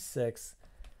can't be 6.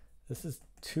 This is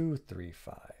 2, 3,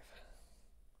 5.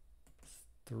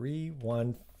 3,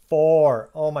 1, 4.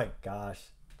 Oh my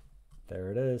gosh.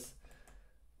 There it is.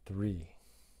 3.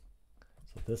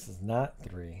 So this is not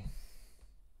 3.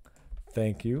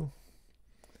 Thank you.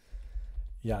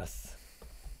 Yes.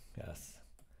 Yes.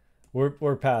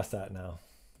 We're past that now.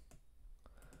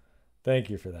 Thank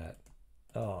you for that.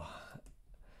 Oh.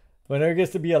 When there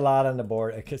gets to be a lot on the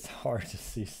board, it gets hard to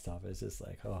see stuff. It's just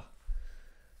like, oh.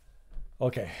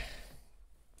 Okay.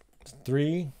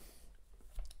 3.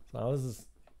 So now this is.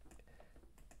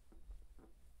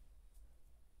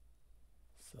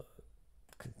 So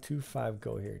could 2, 5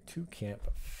 go here? 2 can't,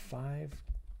 but 5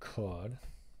 could.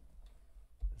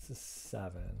 This is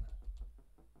 7.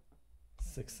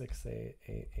 6, 6, 8,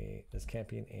 8, 8. This can't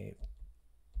be an 8.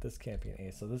 This can't be an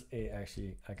 8. So this 8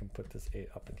 actually, I can put this 8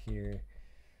 up in here.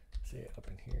 This 8 up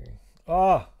in here.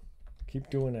 Oh, keep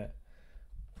doing it.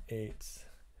 8s.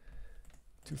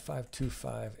 2, 5, 2,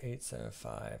 5, 8, 7,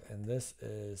 5. And this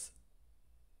is,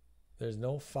 there's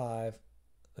no 5.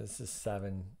 This is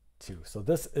 7, 2. So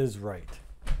this is right.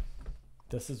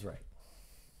 This is right.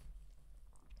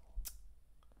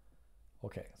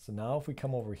 Okay, so now if we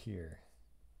come over here,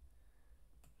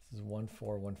 this is 1,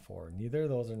 4, 1, 4. Neither of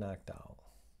those are knocked out.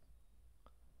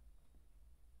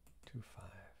 2,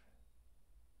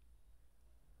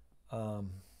 5.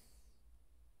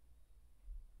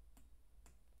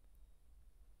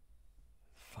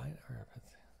 Fine herb.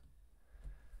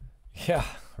 Yeah,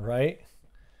 right?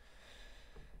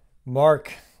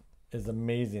 Mark is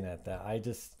amazing at that.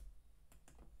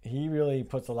 He really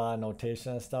puts a lot of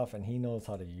notation and stuff, and he knows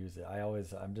how to use it.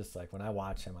 I'm just like, when I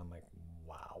watch him, I'm like,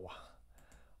 wow.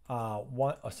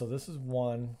 So this is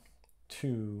 1,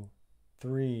 2,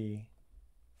 3,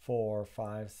 4,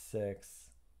 5, 6,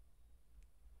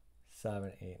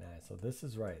 7, 8, 9. So this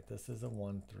is right. This is a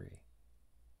 1, 3.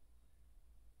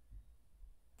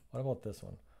 What about this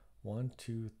one? 1,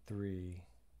 2, 3.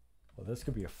 Well, this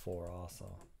could be a 4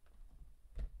 also.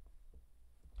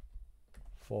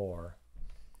 4,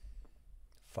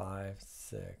 5,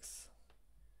 6,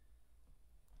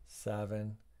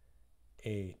 7,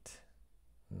 8,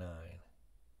 9.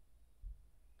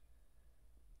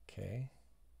 Okay.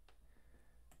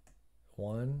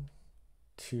 1,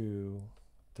 2,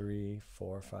 3,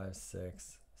 4, 5,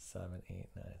 6, 7, 8,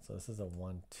 9. So this is a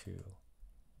 1, 2.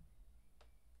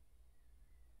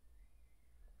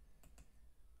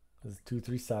 This is 2,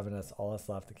 3, 7. That's all that's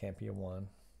left. It can't be a 1.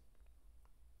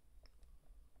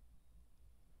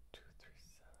 2, 3,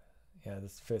 7. Yeah,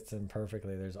 this fits in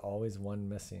perfectly. There's always one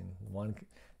missing.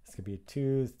 This could be a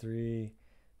 2, 3,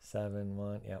 7,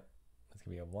 1. Yep. This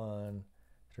could be a 1,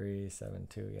 3, 7,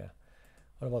 2. Yeah.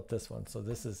 What about this one? So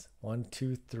this is 1,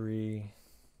 2, 3.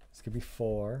 This could be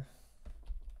 4.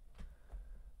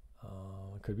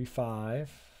 It could be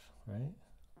 5, right?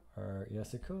 Or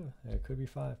yes, it could. It could be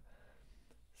 5.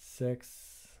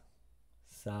 6,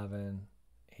 7,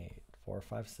 8. 4,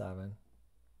 5, 7.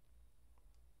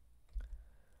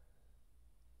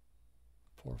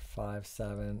 4, 5,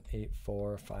 7, 8,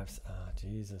 4, 5.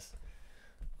 Jesus.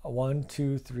 1,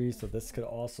 2, 3. So this could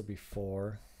also be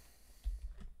 4.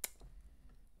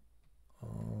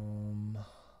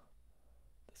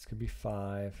 This could be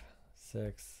 5,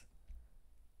 6,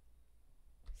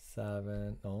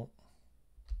 7. No.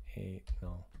 8.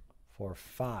 No. 4, 5. Now that looks suspect. 1, 2, 3, 4, 5, 6, 7, 8, 9. So this is a 1, 2. This could be 4. 1, 2, 3, 4, 5, 6, 7, 8, 9. 4, 5. Now that looks suspect. 1, 2, 3, 4, 5, 6, 7, 8, 9. 4,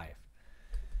 5.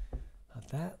 Now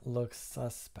that looks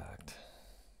suspect.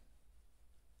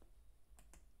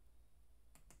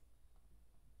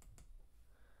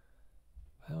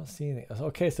 I don't see anything.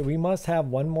 Okay, so we must have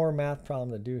one more math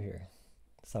problem to do here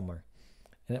somewhere.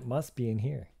 And it must be in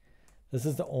here. This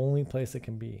is the only place it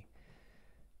can be.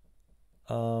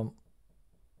 So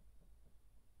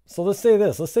let's say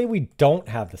this. Let's say we don't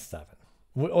have the 7.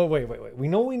 Oh, wait. We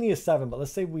know we need a 7, but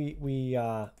let's say we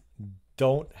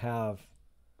don't have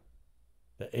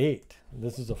the 8.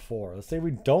 This is a 4. Let's say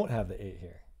we don't have the 8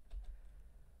 here.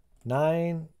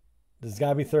 9. This has got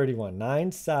to be 31.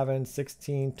 9, 7,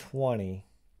 16, 20.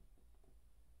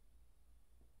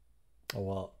 Oh,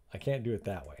 well, I can't do it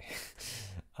that way.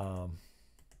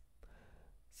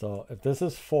 So if this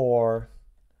is 4,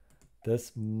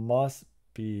 this must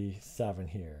be 7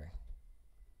 here.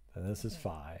 And this is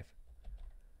 5.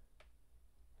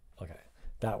 Okay,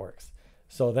 that works.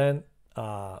 So then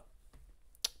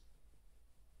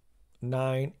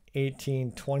 9,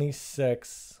 18,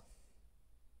 26,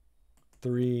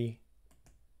 3,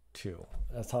 2.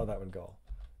 That's how that would go.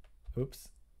 Oops.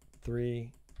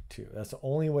 3, 2. That's the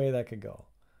only way that could go.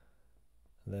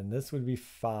 And then this would be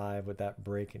 5. Would that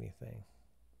break anything?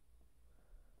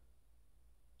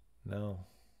 No.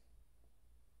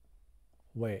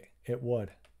 Wait, it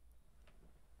would.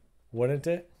 Wouldn't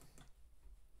it?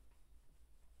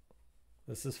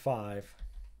 This is 5.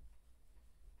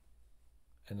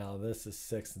 And now this is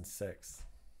 6 and 6.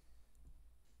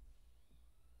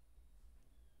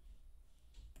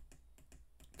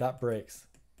 That breaks.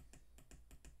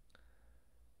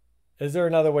 Is there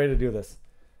another way to do this?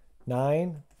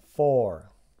 9,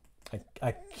 4.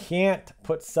 I can't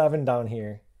put 7 down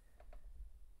here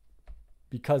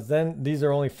because then these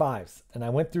are only 5s. And I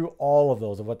went through all of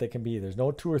those of what they can be. There's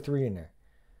no 2 or 3 in there.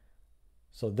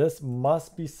 So this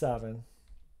must be 7.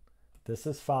 This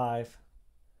is 5.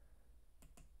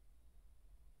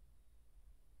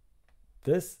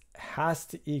 This has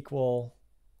to equal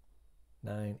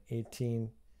 9, 18,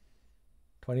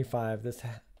 25.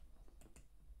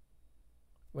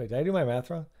 Wait, did I do my math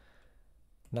wrong?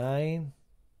 9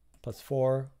 plus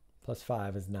 4 plus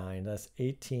 5 is 9. That's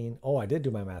 18. Oh, I did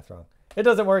do my math wrong. It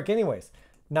doesn't work anyways.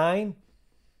 9.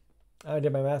 I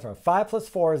did my math wrong. 5 plus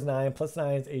 4 is 9. Plus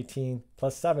 9 is 18.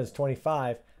 Plus 7 is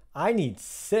 25. I need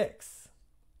 6.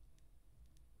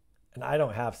 And I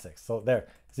don't have 6. So there.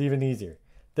 It's even easier.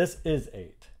 This is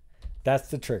 8. That's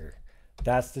the trigger.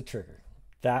 That's the trigger.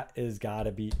 That is got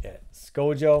to be it.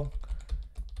 Scojo,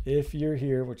 if you're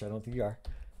here, which I don't think you are,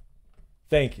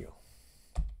 thank you.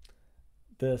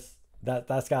 That's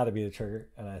got to be the trigger,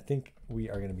 and I think we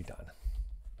are going to be done.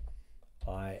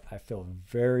 I feel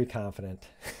very confident.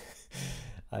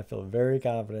 I feel very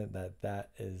confident that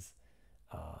is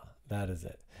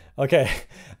it. Okay.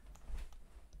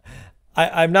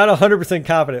 I'm not 100%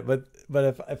 confident, but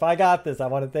if I got this, I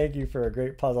want to thank you for a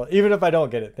great puzzle. Even if I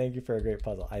don't get it, thank you for a great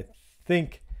puzzle. I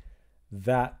think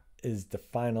that is the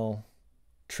final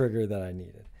trigger that I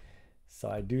needed. So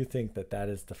I do think that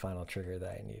is the final trigger that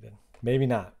I needed. Maybe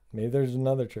not. Maybe there's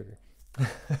another trigger.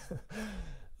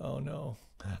 Oh no.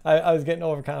 I was getting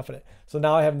overconfident. So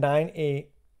now I have 9, 8.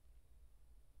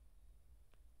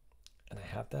 And I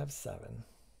have to have 7.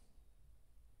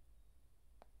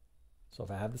 So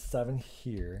if I have the 7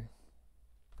 here,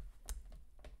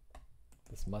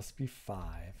 this must be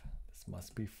 5. This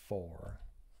must be 4.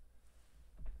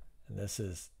 And this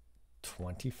is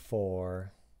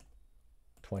 24,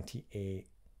 28,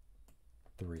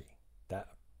 3. That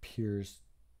appears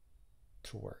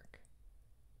to work.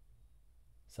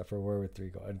 Except for where would 3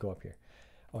 go? I'd go up here.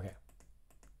 Okay.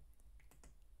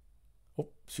 Oh,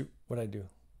 shoot. What'd I do?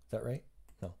 Is that right?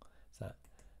 No, it's not.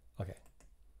 Okay.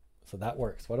 So that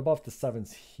works. What about if the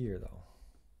 7's here, though?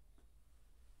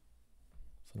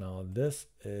 So now this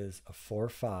is a 4,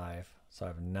 5. So I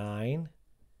have 9,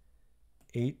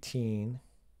 18,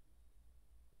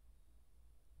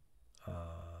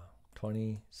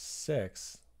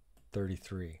 26,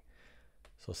 33.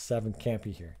 So 7 can't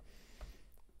be here.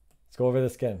 Let's go over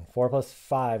this again. 4 plus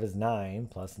 5 is 9,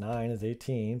 plus 9 is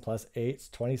 18, plus 8 is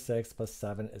 26, plus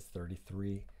 7 is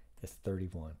 33, is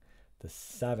 31. The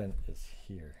 7 is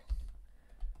here.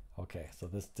 Okay, so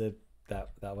this did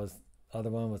that was other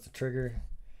one was the trigger.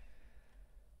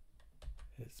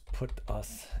 It's put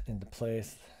us into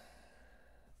place.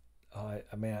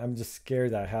 Man, I'm just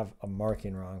scared that I have a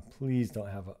marking wrong. Please don't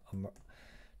have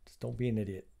just don't be an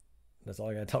idiot. That's all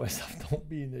I gotta tell myself. Don't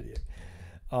be an idiot.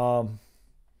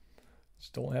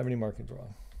 Just don't have any markings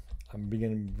wrong. I'm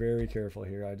being very careful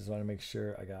here. I just want to make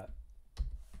sure I got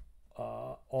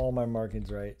all my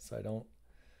markings right so I don't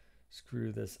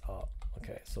screw this up.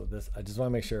 Okay, so this, I just want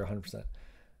to make sure 100%.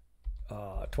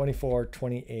 24,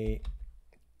 28.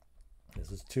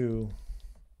 This is 2.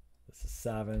 This is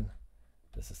 7.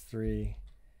 This is 3.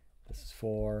 This is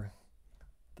 4.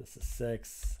 This is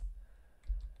 6.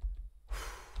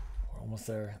 We're almost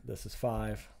there. This is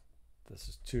 5. This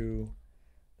is 2.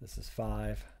 This is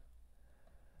 5.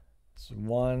 This is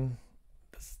 1.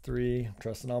 This is 3. I'm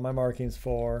trusting all my markings.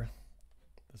 4.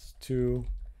 This is 2.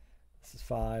 This is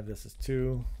 5. This is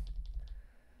 2.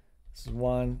 This is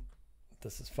 1.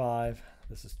 This is 5.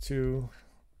 This is 2.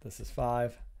 This is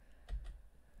 5.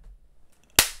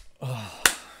 Oh.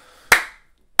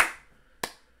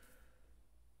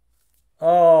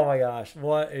 Oh my gosh,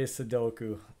 what a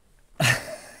Sudoku.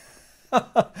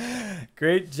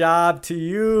 Great job to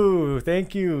you.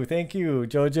 Thank you. Thank you,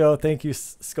 Jojo. Thank you,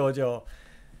 Scojo.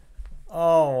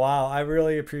 Oh, wow. I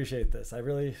really appreciate this.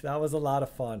 That was a lot of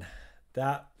fun.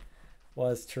 That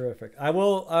was terrific. I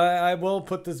will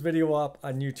put this video up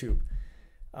on YouTube.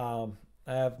 I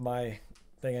have my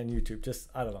thing on YouTube. Just,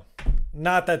 I don't know.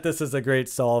 Not that this is a great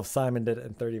solve. Simon did it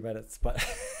in 30 minutes, but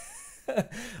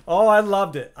oh, I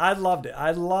loved it. I loved it.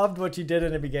 I loved what you did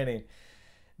in the beginning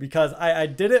because I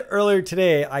did it earlier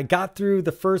today. I got through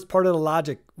the first part of the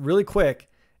logic really quick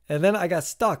and then I got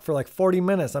stuck for like 40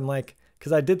 minutes. I'm like,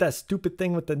 because I did that stupid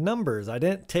thing with the numbers. I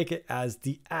didn't take it as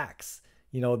the X.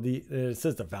 You know, it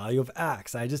says the value of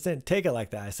X. I just didn't take it like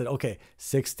that. I said, okay,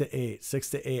 6 to 8, 6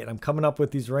 to 8. And I'm coming up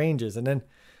with these ranges. And then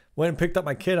went and picked up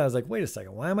my kid. I was like, wait a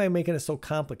second. Why am I making it so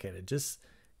complicated? Just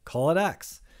call it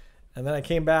X. And then I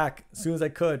came back as soon as I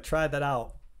could, tried that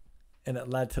out, and it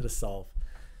led to the solve.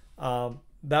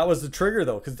 That was the trigger,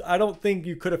 though, because I don't think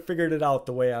you could have figured it out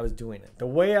the way I was doing it. The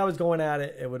way I was going at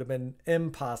it, it would have been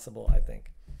impossible, I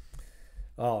think.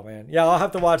 Oh, man. Yeah, I'll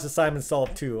have to watch the Simon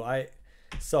solve, too.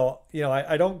 So, you know,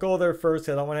 I don't go there first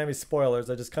because I don't want to have any spoilers.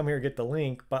 I just come here and get the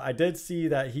link. But I did see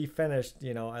that he finished,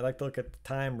 you know, I like to look at the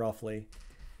time roughly.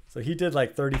 So he did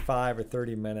like 35 or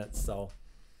 30 minutes. So,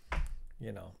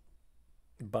 you know.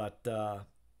 But,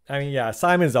 I mean, yeah,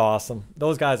 Simon's awesome.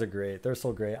 Those guys are great. They're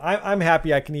so great. I'm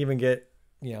happy I can even get,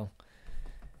 you know,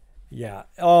 yeah.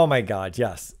 Oh, my God.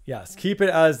 Yes. Yes. Keep it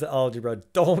as the algebra.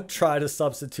 Don't try to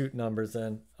substitute numbers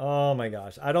in. Oh, my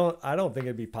gosh. I don't think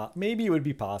it'd be maybe it would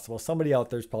be possible. Somebody out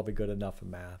there's probably good enough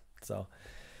in math. So,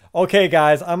 okay,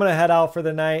 guys, I'm going to head out for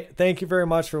the night. Thank you very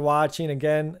much for watching.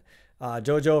 Again,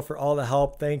 Jojo for all the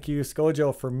help. Thank you,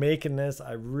 Scojo, for making this.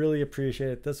 I really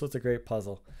appreciate it. This was a great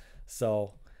puzzle.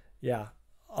 So, yeah,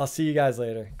 I'll see you guys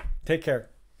later. Take care.